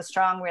think there was a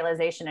strong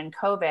realization in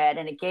COVID,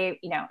 and it gave,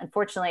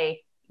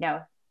 unfortunately,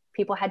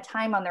 people had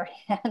time on their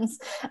hands.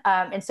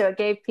 And so it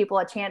gave people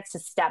a chance to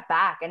step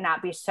back and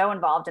not be so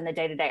involved in the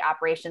day-to-day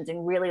operations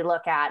and really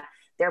look at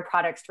their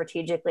product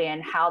strategically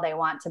and how they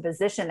want to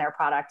position their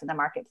product in the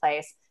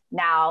marketplace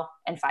now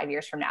and 5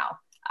 years from now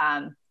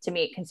to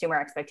meet consumer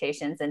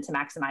expectations and to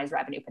maximize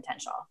revenue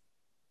potential.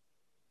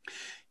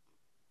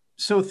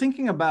 So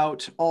thinking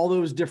about all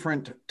those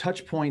different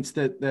touch points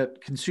that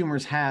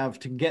consumers have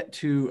to get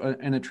to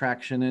an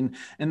attraction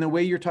and the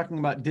way you're talking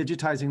about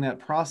digitizing that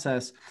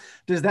process,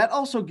 does that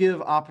also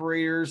give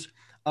operators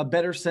a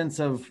better sense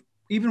of,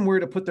 even where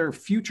to put their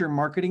future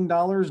marketing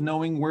dollars,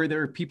 knowing where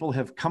their people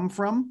have come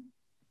from?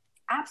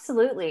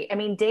 Absolutely. I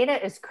mean,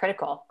 data is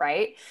critical,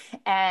 right?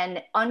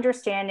 And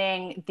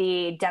understanding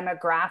the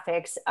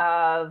demographics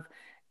of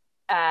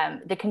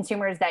the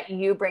consumers that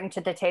you bring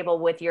to the table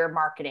with your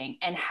marketing,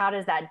 and how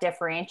does that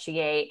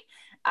differentiate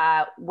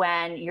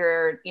when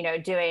you're,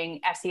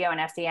 doing SEO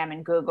and SEM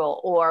in Google,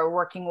 or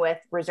working with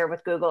Reserve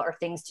with Google or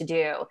Things to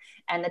Do,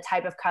 and the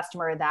type of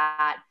customer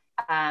that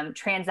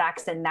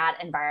transacts in that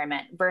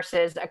environment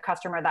versus a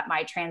customer that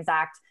might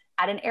transact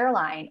at an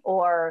airline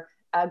or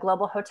a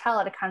global hotel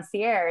at a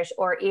concierge,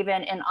 or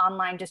even in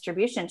online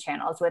distribution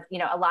channels with,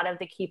 a lot of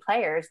the key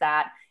players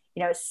that,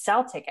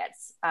 sell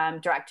tickets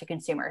direct to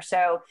consumer.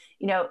 So,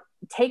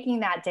 taking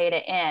that data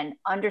in,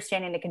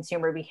 understanding the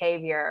consumer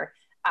behavior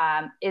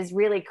is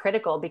really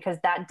critical, because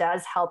that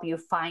does help you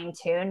fine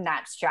tune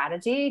that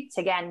strategy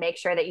to, again, make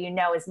sure that you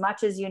know as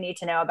much as you need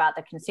to know about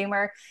the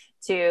consumer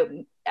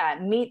to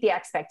meet the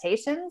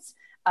expectations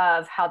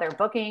of how they're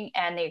booking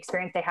and the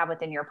experience they have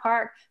within your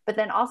park, but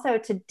then also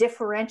to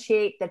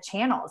differentiate the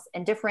channels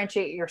and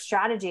differentiate your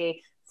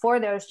strategy for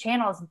those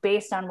channels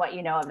based on what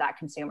you know of that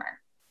consumer.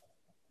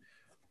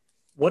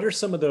 What are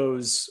some of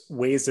those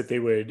ways that they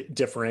would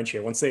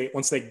differentiate once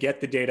they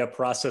get the data,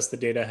 process the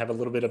data, have a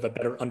little bit of a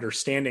better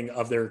understanding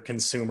of their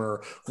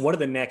consumer? What are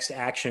the next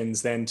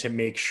actions then to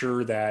make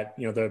sure that,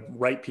 the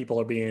right people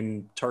are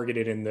being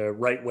targeted in the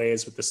right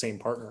ways with the same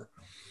partner,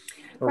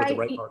 or with the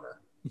right partner?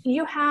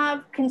 You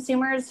have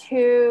consumers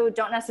who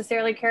don't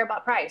necessarily care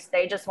about price.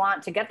 They just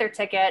want to get their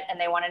ticket, and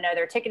they want to know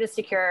their ticket is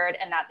secured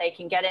and that they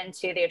can get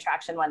into the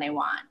attraction when they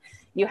want.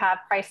 You have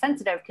price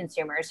sensitive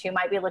consumers who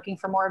might be looking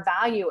for more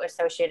value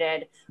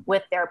associated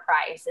with their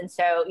price. And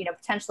so,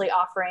 potentially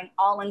offering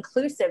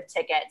all-inclusive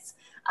tickets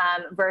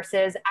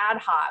versus ad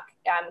hoc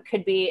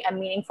could be a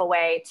meaningful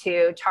way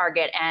to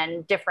target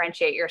and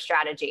differentiate your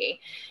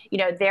strategy.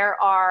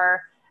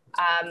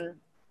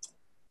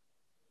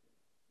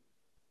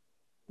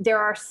 There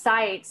are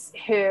sites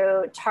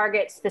who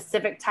target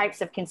specific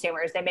types of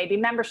consumers. They may be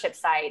membership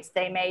sites.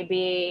 They may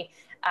be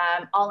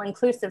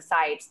all-inclusive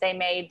sites. They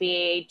may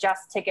be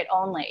just ticket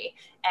only.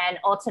 And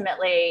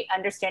ultimately,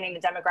 understanding the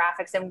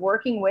demographics and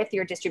working with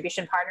your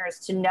distribution partners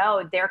to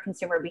know their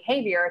consumer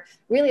behavior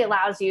really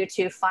allows you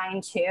to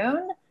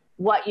fine-tune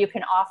what you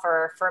can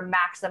offer for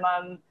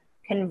maximum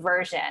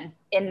conversion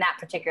in that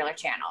particular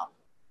channel.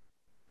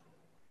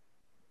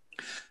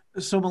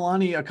 So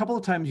Melanie, a couple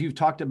of times you've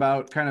talked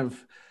about kind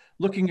of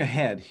looking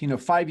ahead,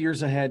 5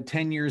 years ahead,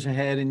 10 years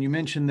ahead. And you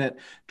mentioned that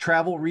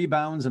travel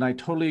rebounds, and I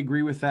totally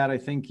agree with that. I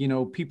think,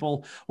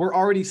 we're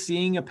already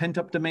seeing a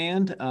pent-up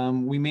demand.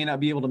 We may not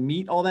be able to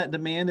meet all that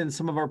demand in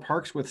some of our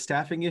parks with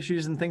staffing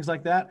issues and things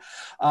like that.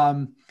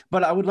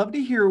 But I would love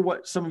to hear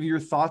what some of your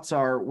thoughts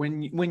are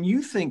when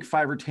you think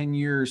 5 or 10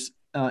 years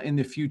in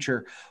the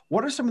future.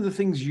 What are some of the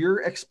things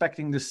you're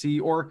expecting to see,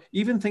 or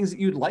even things that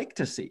you'd like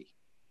to see?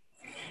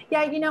 Yeah,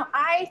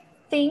 I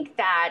think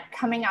that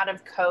coming out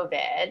of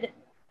COVID,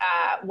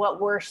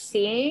 what we're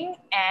seeing,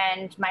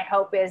 and my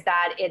hope is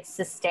that it's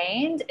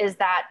sustained, is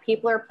that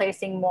people are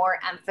placing more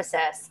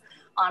emphasis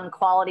on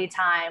quality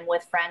time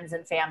with friends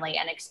and family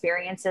and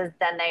experiences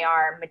than they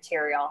are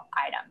material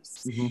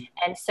items. Mm-hmm.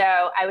 And so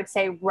I would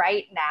say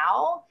right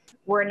now,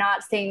 we're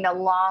not seeing the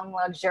long,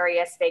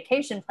 luxurious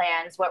vacation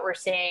plans. What we're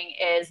seeing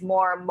is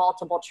more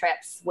multiple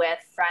trips with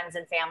friends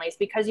and families,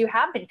 because you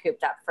have been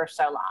cooped up for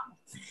so long.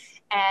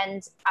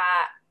 And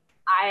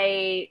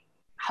I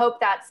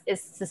hope that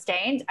is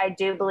sustained. I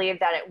do believe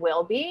that it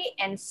will be.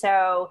 And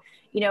so,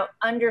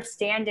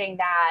 understanding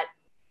that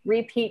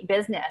repeat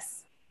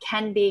business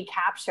can be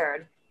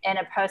captured in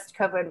a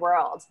post-COVID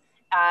world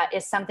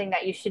is something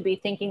that you should be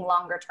thinking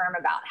longer term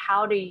about.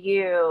 How do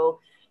you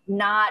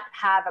not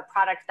have a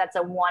product that's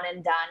a one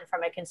and done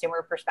from a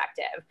consumer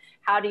perspective?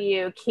 How do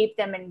you keep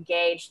them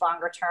engaged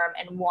longer term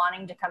and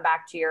wanting to come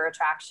back to your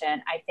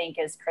attraction, I think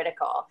is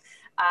critical.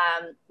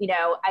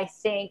 I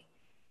think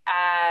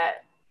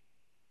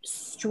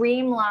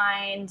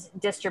streamlined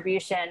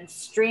distribution,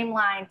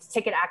 streamlined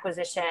ticket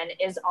acquisition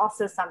is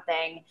also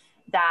something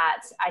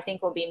that I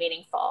think will be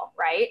meaningful,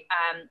 right?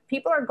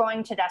 People are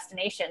going to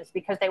destinations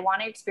because they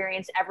want to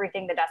experience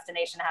everything the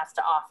destination has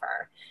to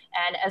offer.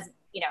 And as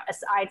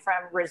aside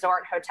from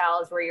resort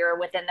hotels where you're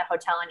within the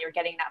hotel and you're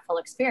getting that full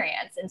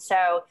experience. And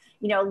so,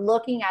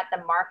 looking at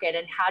the market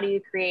and how do you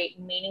create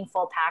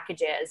meaningful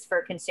packages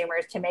for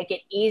consumers to make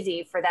it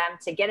easy for them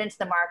to get into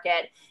the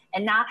market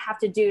and not have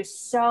to do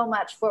so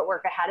much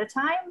footwork ahead of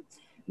time,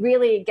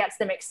 really gets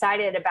them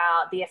excited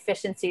about the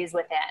efficiencies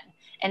within.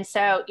 And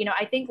so,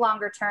 I think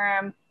longer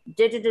term,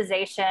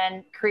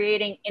 digitization,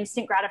 creating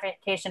instant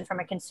gratification from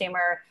a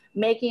consumer,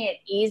 making it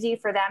easy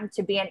for them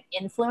to be an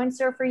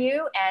influencer for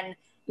you and,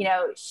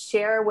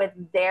 share with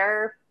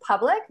their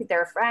public,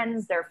 their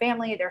friends, their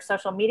family, their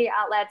social media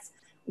outlets,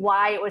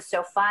 why it was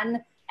so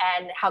fun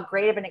and how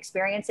great of an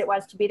experience it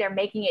was to be there,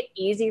 making it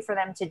easy for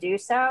them to do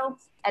so.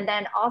 And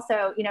then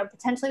also,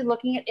 potentially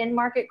looking at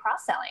in-market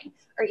cross-selling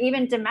or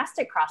even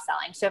domestic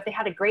cross-selling. So if they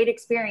had a great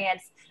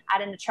experience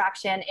at an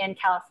attraction in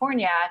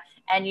California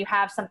and you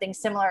have something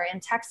similar in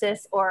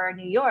Texas or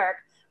New York,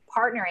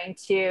 partnering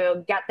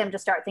to get them to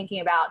start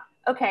thinking about,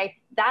 okay,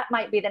 that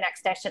might be the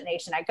next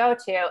destination I go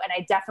to, and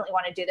I definitely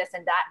want to do this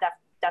in that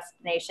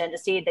destination to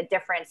see the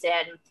difference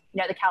in,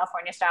 the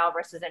California style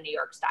versus a New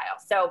York style.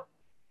 So,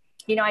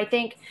 I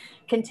think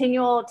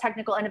continual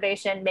technical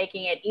innovation,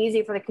 making it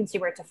easy for the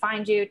consumer to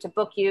find you, to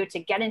book you, to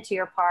get into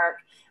your park,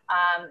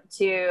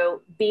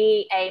 to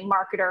be a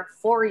marketer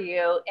for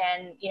you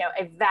in,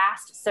 a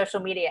vast social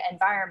media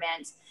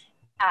environment,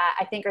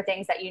 I think are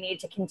things that you need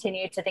to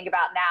continue to think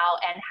about now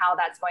and how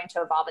that's going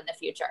to evolve in the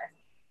future.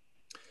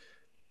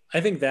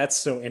 I think that's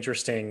so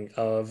interesting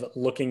of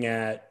looking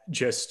at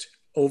just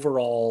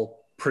overall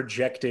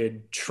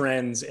projected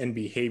trends and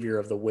behavior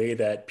of the way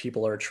that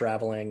people are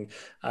traveling,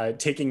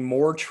 taking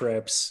more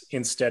trips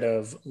instead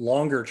of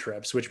longer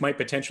trips, which might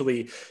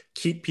potentially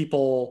keep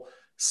people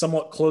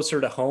somewhat closer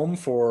to home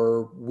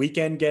for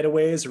weekend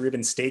getaways or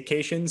even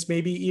staycations,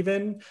 maybe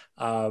even,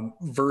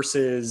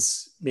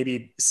 versus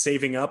maybe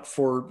saving up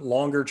for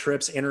longer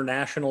trips,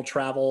 international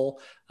travel,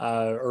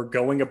 or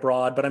going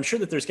abroad. But I'm sure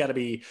that there's got to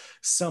be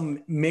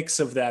some mix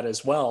of that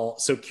as well.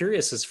 So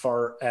curious as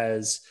far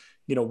as,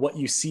 what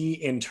you see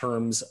in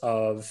terms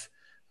of,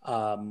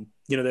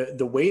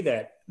 the way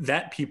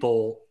that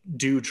people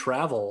do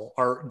travel.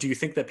 Do you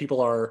think that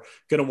people are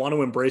going to want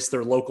to embrace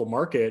their local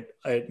market,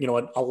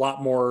 a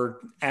lot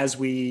more as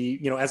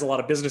as a lot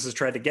of businesses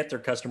try to get their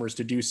customers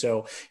to do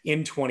so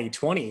in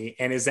 2020?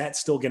 And is that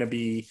still going to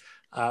be,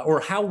 or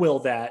how will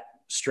that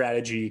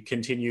strategy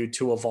continue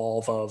to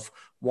evolve of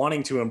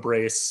wanting to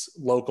embrace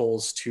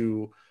locals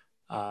to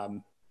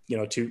come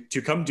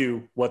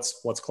do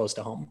what's close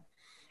to home?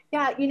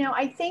 Yeah,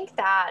 I think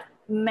that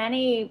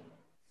many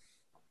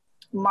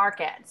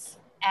markets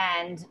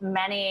and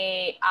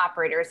many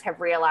operators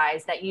have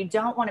realized that you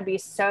don't want to be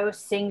so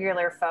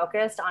singular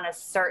focused on a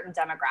certain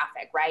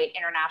demographic, right?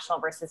 International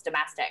versus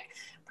domestic.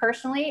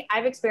 Personally,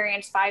 I've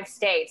experienced 5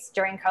 states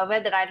during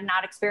COVID that I did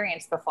not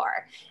experience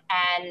before.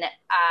 And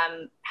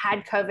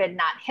had COVID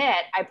not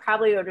hit, I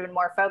probably would have been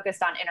more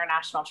focused on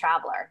international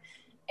travel.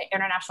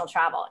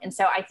 And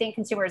so I think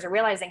consumers are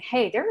realizing,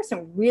 hey, there are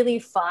some really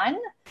fun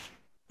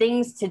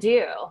things to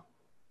do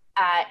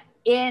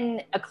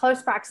in a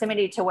close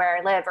proximity to where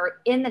I live,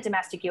 or in the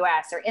domestic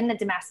US or in the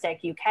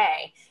domestic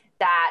UK,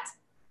 that,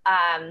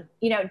 I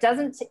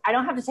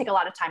don't have to take a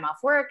lot of time off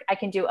work. I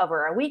can do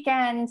over a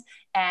weekend.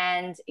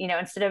 And,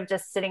 instead of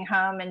just sitting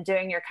home and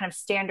doing your kind of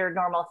standard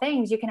normal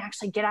things, you can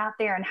actually get out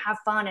there and have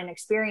fun and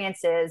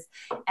experiences.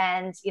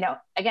 And,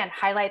 again,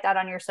 highlight that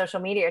on your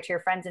social media to your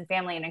friends and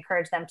family and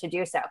encourage them to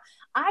do so.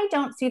 I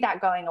don't see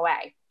that going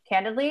away.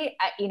 Candidly,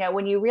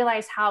 when you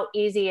realize how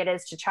easy it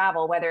is to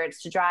travel, whether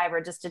it's to drive or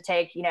just to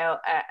take,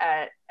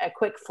 a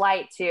quick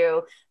flight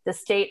to the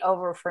state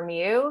over from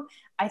you,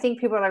 I think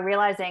people are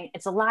realizing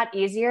it's a lot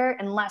easier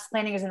and less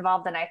planning is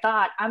involved than I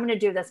thought. I'm going to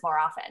do this more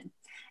often.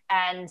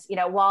 And,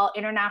 while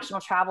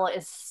international travel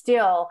is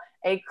still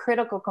a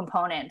critical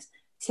component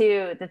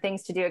to the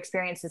things to do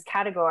experiences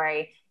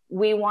category,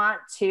 we want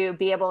to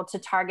be able to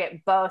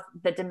target both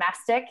the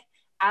domestic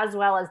as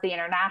well as the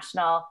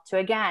international to,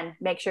 again,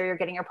 make sure you're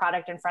getting your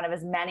product in front of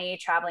as many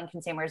traveling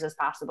consumers as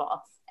possible.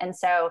 And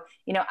so,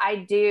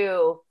 I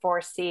do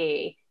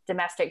foresee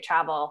domestic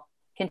travel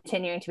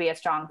continuing to be a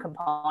strong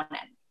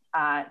component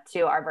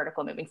to our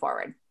vertical moving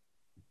forward.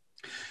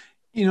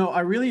 I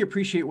really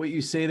appreciate what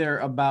you say there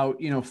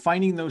about,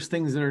 finding those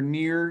things that are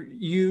near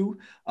you.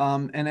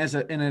 And as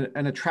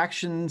an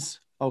attractions,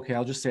 okay,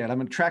 I'll just say it,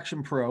 I'm an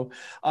attraction pro.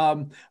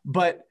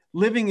 But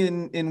living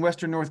in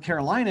Western North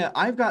Carolina,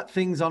 I've got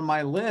things on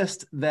my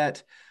list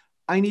that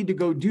I need to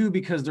go do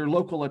because they're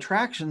local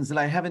attractions that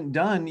I haven't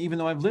done, even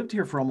though I've lived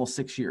here for almost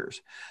 6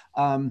 years.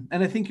 And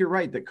I think you're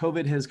right that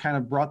COVID has kind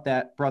of brought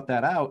that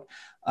out.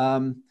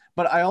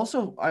 But I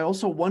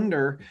also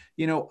wonder,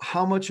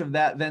 how much of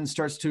that then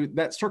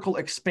that circle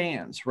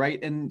expands,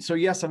 right? And so,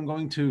 yes, I'm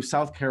going to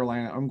South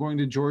Carolina, I'm going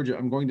to Georgia,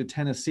 I'm going to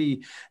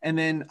Tennessee. And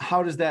then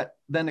how does that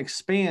then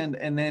expand?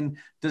 And then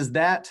does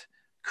that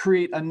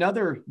create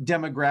another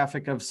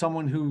demographic of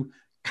someone who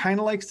kind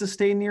of likes to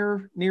stay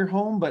near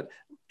home, but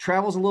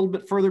travels a little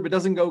bit further, but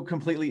doesn't go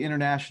completely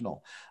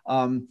international?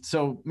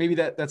 So maybe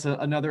that's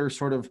another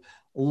sort of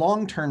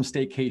long-term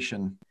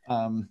staycation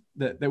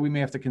that we may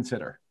have to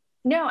consider.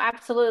 No,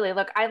 absolutely.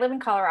 Look, I live in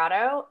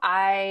Colorado.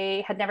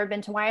 I had never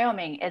been to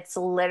Wyoming. It's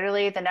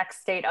literally the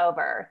next state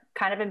over.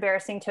 Kind of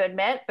embarrassing to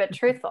admit, but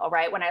truthful,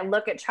 right? When I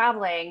look at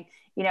traveling,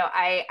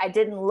 I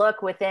didn't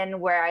look within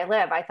where I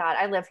live. I thought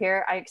I live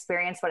here, I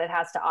experience what it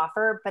has to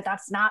offer, but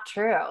that's not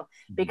true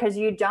because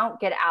you don't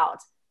get out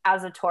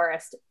as a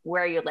tourist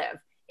where you live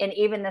in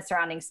even the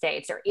surrounding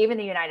states or even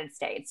the United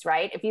States,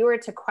 right? If you were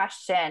to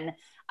question,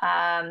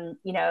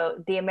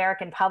 the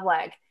American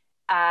public,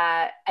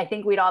 I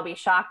think we'd all be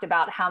shocked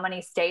about how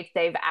many states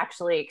they've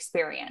actually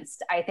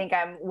experienced. I think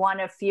I'm one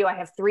of few. I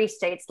have 3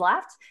 states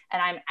left and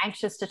I'm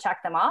anxious to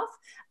check them off.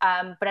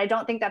 But I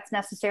don't think that's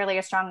necessarily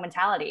a strong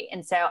mentality.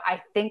 And so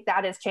I think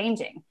that is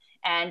changing.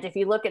 And if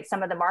you look at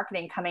some of the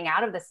marketing coming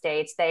out of the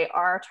States, they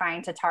are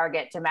trying to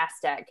target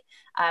domestic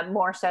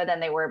more so than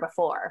they were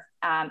before.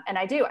 And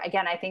I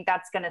think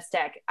that's going to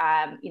stick.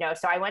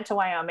 So I went to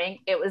Wyoming.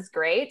 It was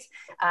great.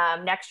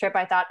 Next trip,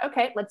 I thought,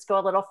 okay, let's go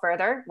a little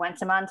further. Went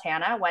to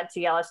Montana, went to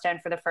Yellowstone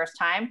for the first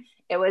time.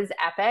 It was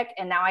epic.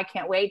 And now I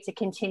can't wait to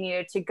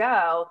continue to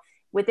go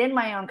within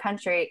my own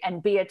country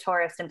and be a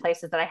tourist in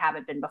places that I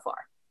haven't been before.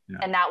 Yeah.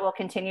 And that will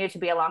continue to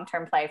be a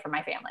long-term play for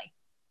my family.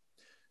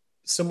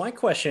 So my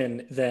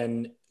question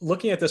then,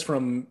 looking at this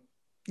from,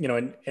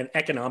 an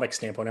economic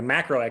standpoint, a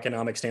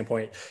macroeconomic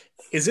standpoint,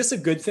 is this a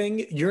good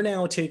thing? You're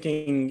now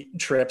taking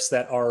trips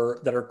that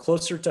are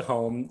closer to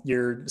home.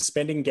 You're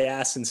spending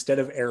gas instead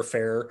of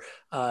airfare.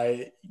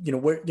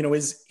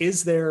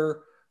 Is there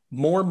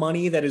more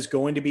money that is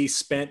going to be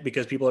spent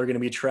because people are going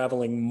to be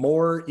traveling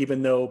more,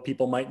 even though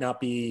people might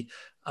not be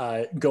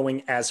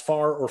going as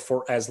far or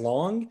for as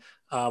long?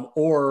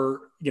 Or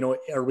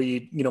are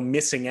we,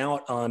 missing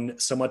out on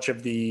so much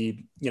of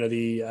the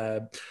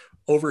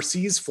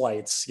overseas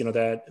flights,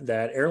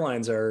 that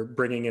airlines are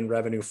bringing in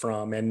revenue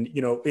from? And,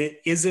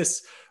 is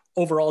this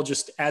overall,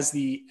 just as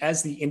the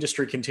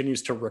industry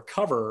continues to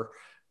recover,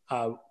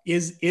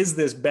 is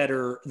this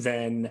better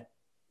than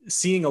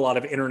seeing a lot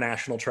of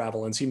international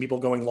travel and seeing people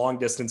going long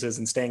distances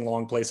and staying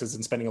long places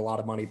and spending a lot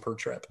of money per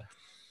trip?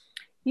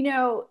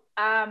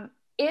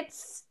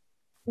 It's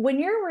when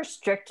you're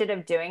restricted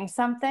of doing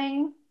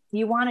something,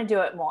 you want to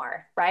do it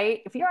more,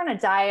 right? If you're on a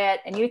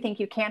diet and you think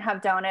you can't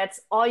have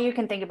donuts, all you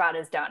can think about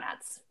is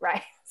donuts,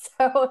 right?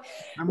 So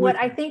what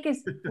I think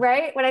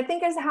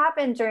has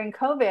happened during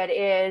COVID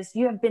is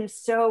you have been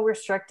so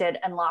restricted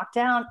and locked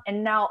down,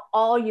 and now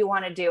all you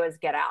want to do is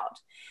get out.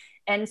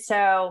 And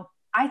so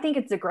I think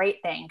it's a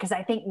great thing, because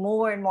I think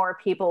more and more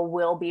people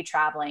will be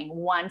traveling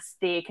once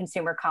the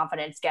consumer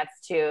confidence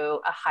gets to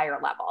a higher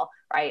level,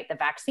 right? The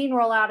vaccine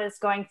rollout is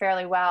going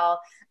fairly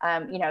well,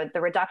 the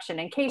reduction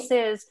in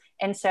cases.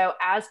 And so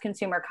as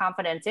consumer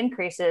confidence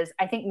increases,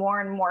 I think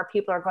more and more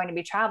people are going to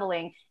be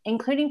traveling,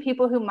 including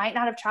people who might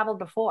not have traveled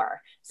before.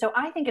 So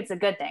I think it's a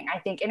good thing. I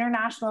think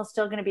international is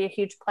still going to be a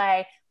huge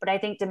play, but I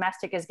think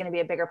domestic is going to be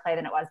a bigger play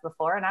than it was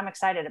before. And I'm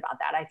excited about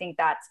that. I think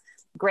that's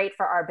great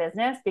for our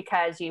business,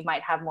 because you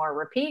might have more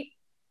repeat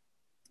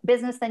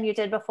business than you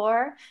did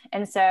before.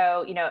 And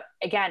so,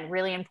 again,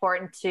 really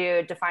important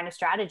to define a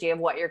strategy of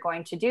what you're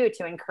going to do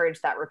to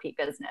encourage that repeat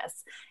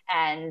business,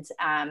 and,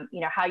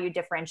 how you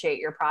differentiate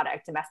your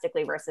product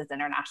domestically versus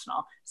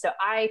international. So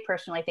I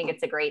personally think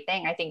it's a great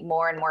thing. I think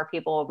more and more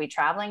people will be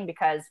traveling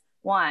because,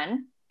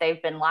 one,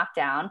 they've been locked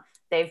down,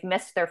 they've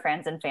missed their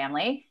friends and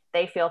family,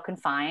 they feel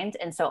confined.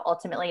 And so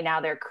ultimately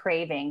now they're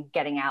craving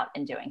getting out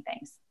and doing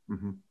things.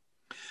 Mm-hmm.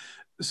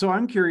 So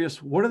I'm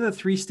curious, what are the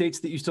 3 states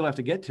that you still have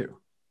to get to?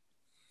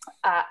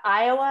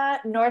 Iowa,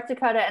 North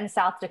Dakota, and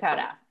South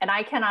Dakota. And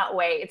I cannot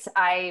wait.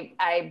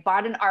 I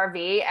bought an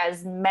RV,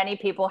 as many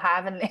people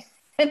have in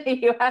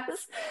the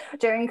US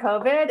during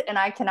COVID, and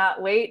I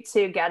cannot wait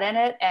to get in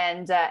it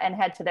and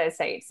head to those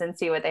states and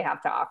see what they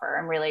have to offer.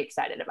 I'm really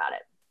excited about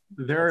it.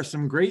 There are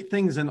some great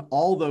things in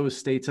all those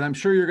states, and I'm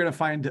sure you're going to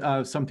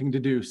find something to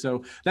do.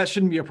 So that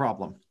shouldn't be a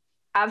problem.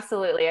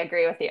 Absolutely. I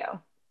agree with you.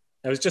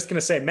 I was just going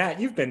to say, Matt,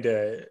 you've been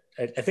to,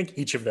 I think,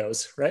 each of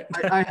those, right?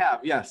 I have.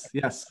 Yes.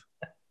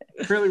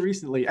 Fairly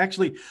recently.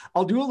 Actually,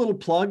 I'll do a little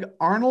plug.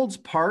 Arnold's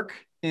Park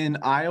in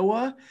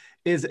Iowa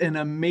is an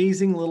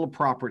amazing little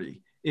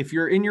property. If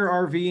you're in your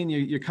RV and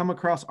you come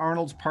across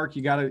Arnold's Park,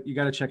 you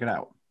gotta check it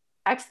out.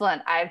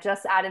 Excellent. I've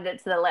just added it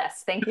to the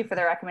list. Thank you for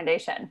the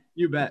recommendation.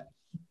 You bet.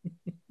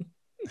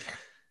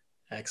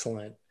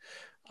 Excellent.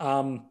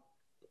 Well,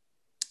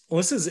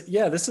 this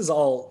is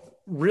all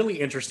really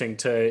interesting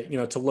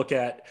to look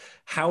at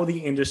how the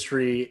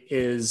industry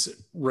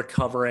is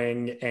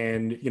recovering,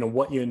 and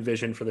what you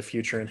envision for the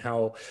future, and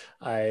how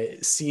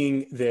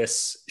seeing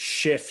this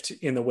shift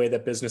in the way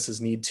that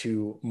businesses need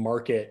to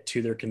market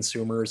to their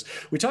consumers.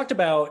 We talked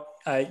about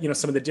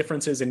some of the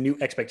differences and new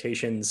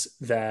expectations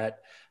that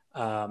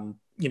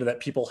that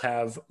people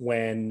have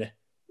when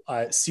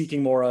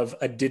seeking more of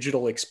a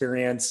digital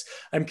experience.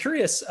 I'm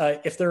curious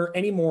if there are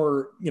any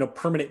more,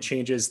 permanent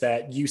changes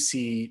that you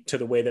see to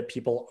the way that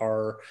people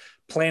are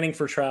planning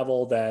for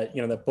travel, that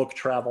book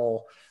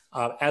travel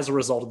as a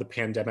result of the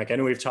pandemic. I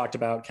know we've talked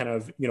about kind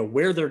of,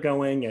 where they're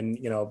going and,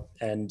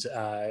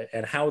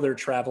 and how they're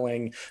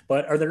traveling,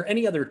 but are there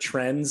any other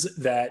trends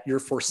that you're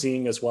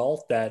foreseeing as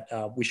well that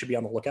we should be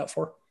on the lookout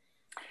for?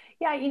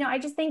 Yeah, I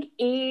just think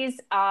ease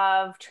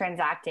of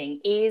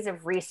transacting, ease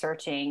of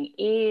researching,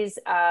 ease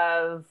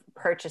of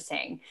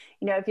purchasing.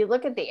 If you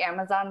look at the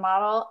Amazon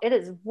model, it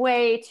is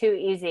way too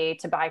easy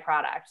to buy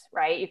products,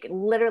 right? You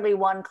can literally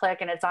one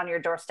click and it's on your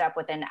doorstep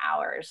within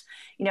hours.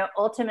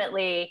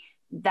 Ultimately,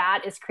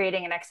 that is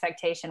creating an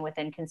expectation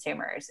within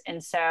consumers.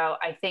 And so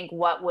I think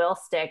what will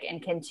stick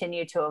and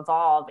continue to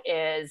evolve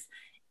is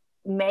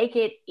make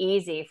it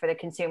easy for the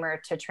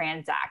consumer to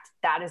transact.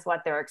 That is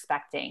what they're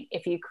expecting.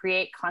 If you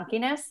create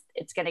clunkiness,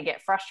 it's going to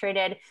get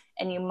frustrated,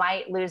 and you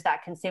might lose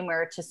that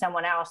consumer to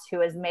someone else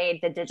who has made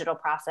the digital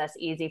process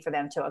easy for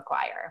them to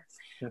acquire.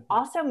 Mm-hmm.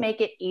 Also,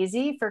 make it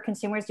easy for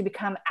consumers to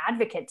become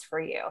advocates for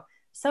you.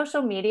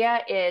 Social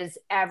media is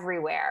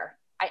everywhere.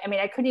 I mean,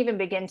 I couldn't even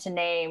begin to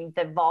name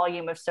the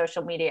volume of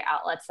social media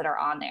outlets that are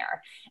on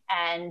there.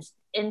 And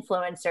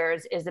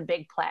influencers is a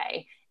big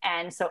play.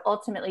 And so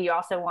ultimately, you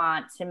also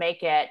want to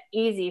make it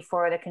easy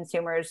for the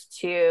consumers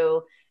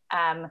to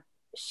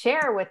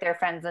share with their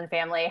friends and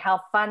family how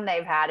fun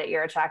they've had at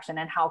your attraction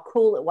and how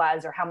cool it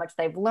was, or how much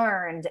they've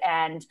learned,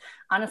 and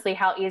honestly,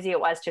 how easy it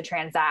was to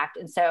transact.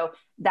 And so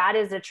that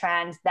is a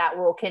trend that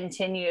will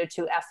continue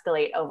to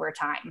escalate over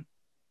time.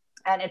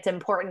 And it's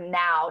important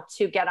now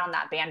to get on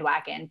that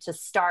bandwagon, to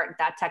start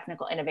that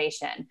technical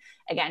innovation,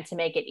 again, to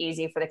make it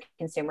easy for the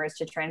consumers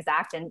to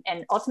transact and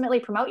ultimately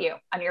promote you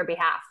on your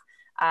behalf,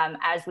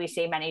 as we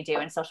see many do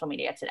in social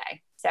media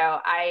today. So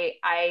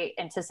I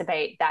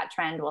anticipate that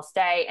trend will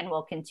stay and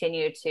will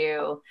continue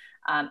to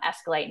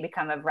escalate and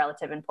become of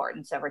relative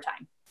importance over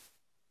time.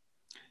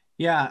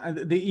 Yeah,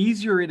 the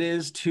easier it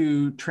is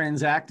to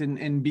transact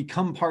and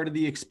become part of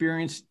the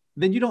experience,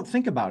 then you don't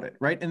think about it,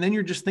 right? And then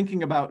you're just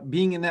thinking about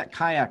being in that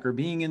kayak or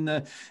being in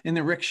the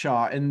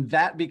rickshaw, and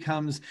that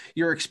becomes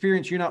your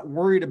experience. You're not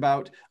worried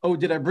about, oh,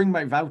 did I bring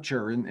my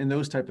voucher, and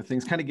those type of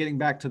things. Kind of getting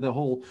back to the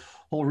whole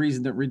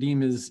reason that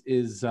Redeem is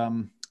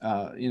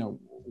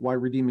why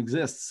Redeem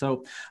exists.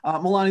 So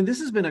Melanie,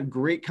 this has been a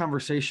great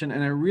conversation,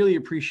 and I really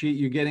appreciate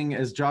you getting,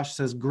 as Josh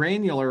says,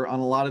 granular on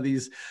a lot of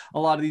these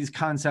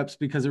concepts,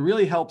 because it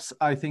really helps,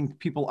 I think,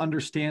 people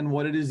understand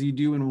what it is you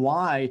do and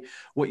why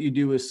what you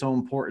do is so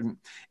important.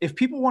 If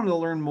people wanted to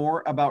learn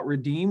more about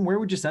Redeem, where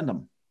would you send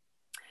them?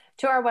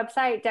 To our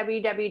website,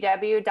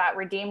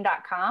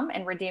 www.redeem.com,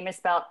 and Redeem is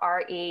spelled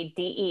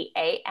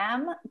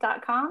REDEAM.com,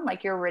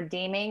 like you're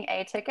redeeming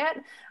a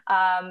ticket.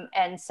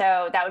 And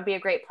so that would be a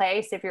great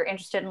place. If you're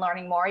interested in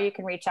learning more, you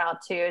can reach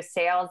out to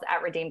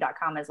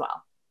sales@redeem.com as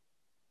well.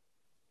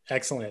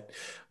 Excellent.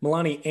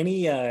 Melanie,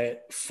 any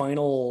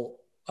final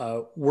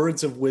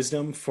words of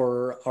wisdom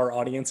for our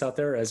audience out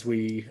there as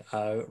we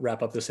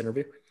wrap up this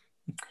interview?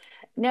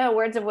 No,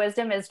 words of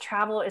wisdom is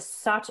travel is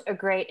such a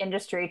great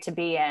industry to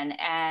be in.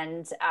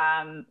 And,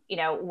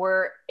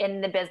 we're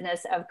in the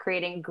business of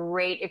creating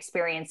great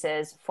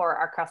experiences for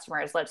our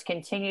customers. Let's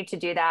continue to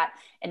do that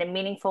in a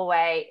meaningful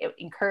way. It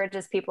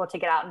encourages people to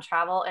get out and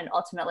travel, and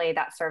ultimately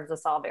that serves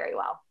us all very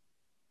well.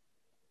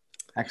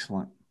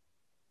 Excellent.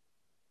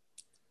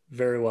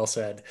 Very well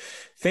said.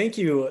 Thank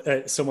you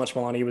so much,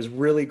 Melanie. It was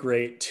really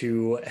great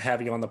to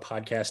have you on the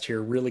podcast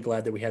here. Really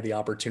glad that we had the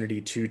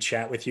opportunity to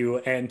chat with you.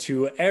 And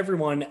to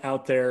everyone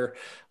out there,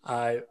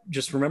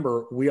 just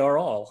remember, we are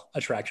all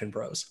Attraction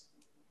Pros.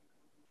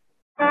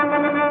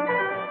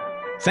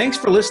 Thanks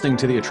for listening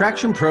to the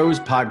Attraction Pros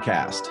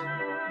podcast.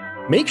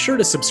 Make sure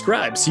to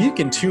subscribe so you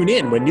can tune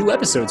in when new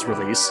episodes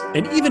release.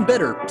 And even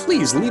better,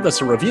 please leave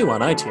us a review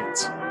on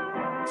iTunes.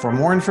 For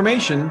more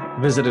information,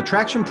 visit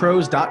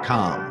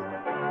attractionpros.com.